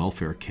forgotten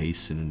welfare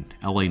case in an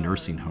LA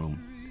nursing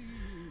home.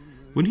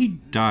 When he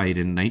died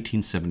in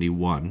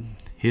 1971,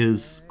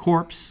 his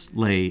corpse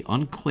lay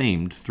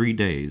unclaimed 3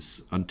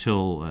 days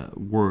until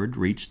word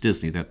reached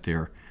Disney that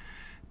their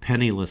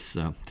penniless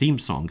theme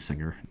song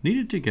singer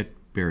needed to get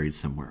buried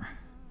somewhere.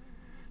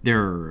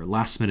 Their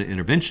last-minute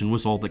intervention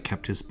was all that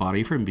kept his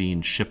body from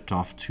being shipped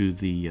off to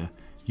the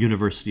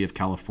University of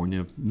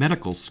California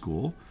Medical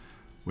School,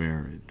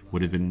 where it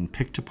would have been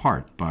picked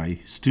apart by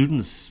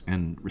students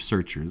and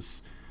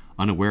researchers,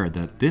 unaware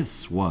that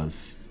this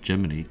was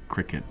Jiminy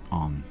Cricket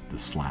on the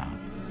slab.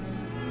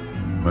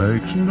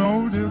 Makes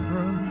no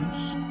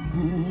difference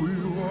who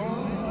you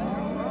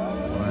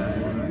are when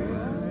you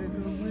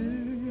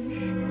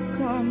wish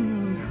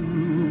come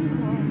true.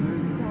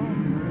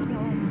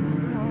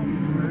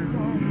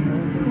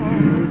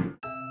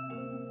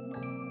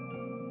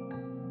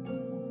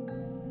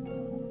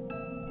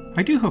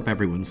 I do hope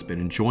everyone's been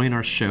enjoying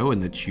our show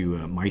and that you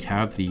might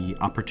have the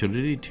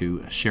opportunity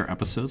to share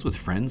episodes with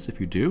friends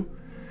if you do.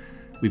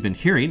 We've been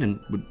hearing, and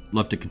would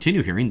love to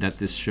continue hearing, that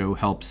this show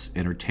helps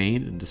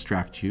entertain and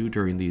distract you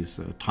during these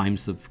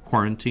times of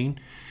quarantine.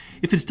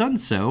 If it's done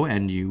so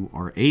and you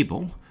are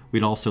able,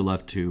 we'd also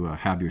love to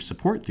have your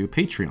support through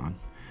Patreon.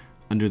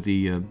 Under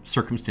the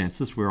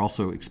circumstances, we're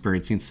also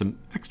experiencing some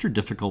extra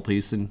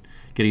difficulties in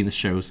getting the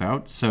shows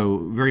out,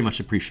 so very much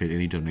appreciate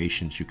any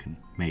donations you can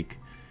make.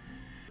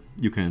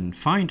 You can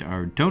find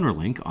our donor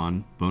link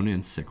on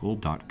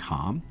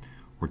boneandsickle.com,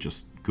 or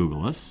just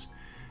Google us.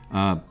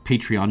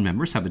 Patreon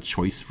members have a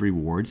choice of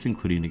rewards,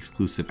 including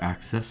exclusive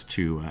access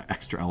to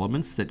extra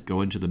elements that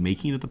go into the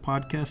making of the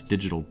podcast,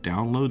 digital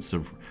downloads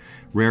of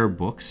rare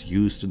books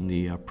used in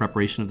the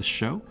preparation of the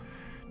show,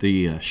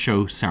 the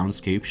show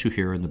soundscapes you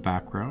hear in the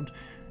background,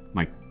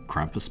 my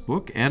Krampus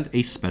book, and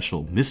a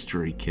special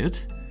mystery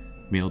kit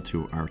mailed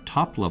to our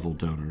top-level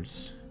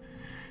donors.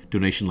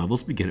 Donation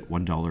levels begin at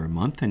 $1 a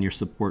month, and your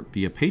support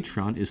via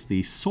Patreon is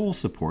the sole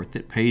support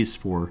that pays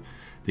for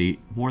the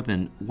more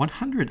than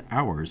 100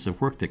 hours of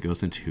work that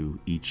goes into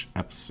each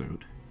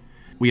episode.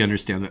 We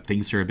understand that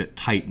things are a bit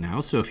tight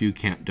now, so if you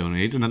can't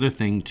donate, another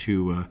thing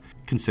to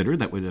consider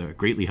that would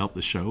greatly help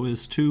the show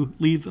is to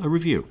leave a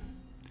review.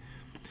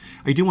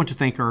 I do want to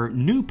thank our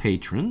new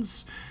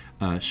patrons,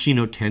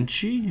 Shino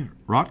Tenchi,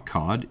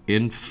 Rotcod,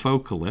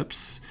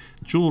 Infocalypse,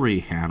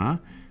 Jewelry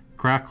Hannah,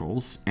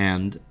 Crackles,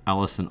 and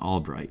Allison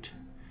Albright.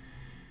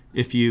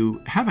 If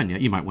you haven't yet,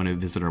 you might want to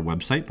visit our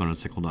website,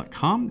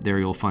 boneandsickle.com. There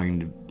you'll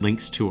find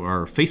links to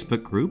our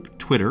Facebook group,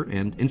 Twitter,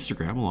 and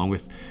Instagram, along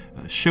with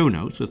show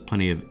notes with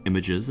plenty of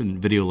images and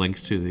video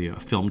links to the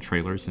film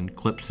trailers and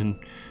clips and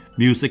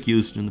music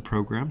used in the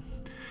program.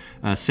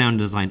 Sound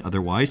design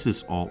otherwise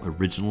is all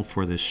original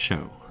for this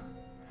show.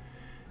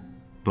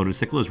 Bone and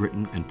Sickle is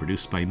written and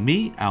produced by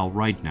me, Al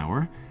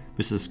Ridenour.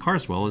 Mrs.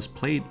 Carswell is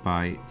played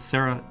by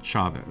Sarah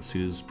Chavez,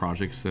 whose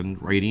projects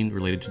and writing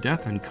related to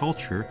death and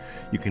culture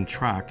you can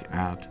track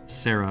at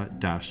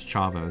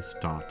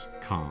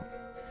sarah-chavez.com.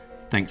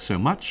 Thanks so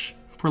much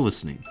for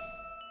listening.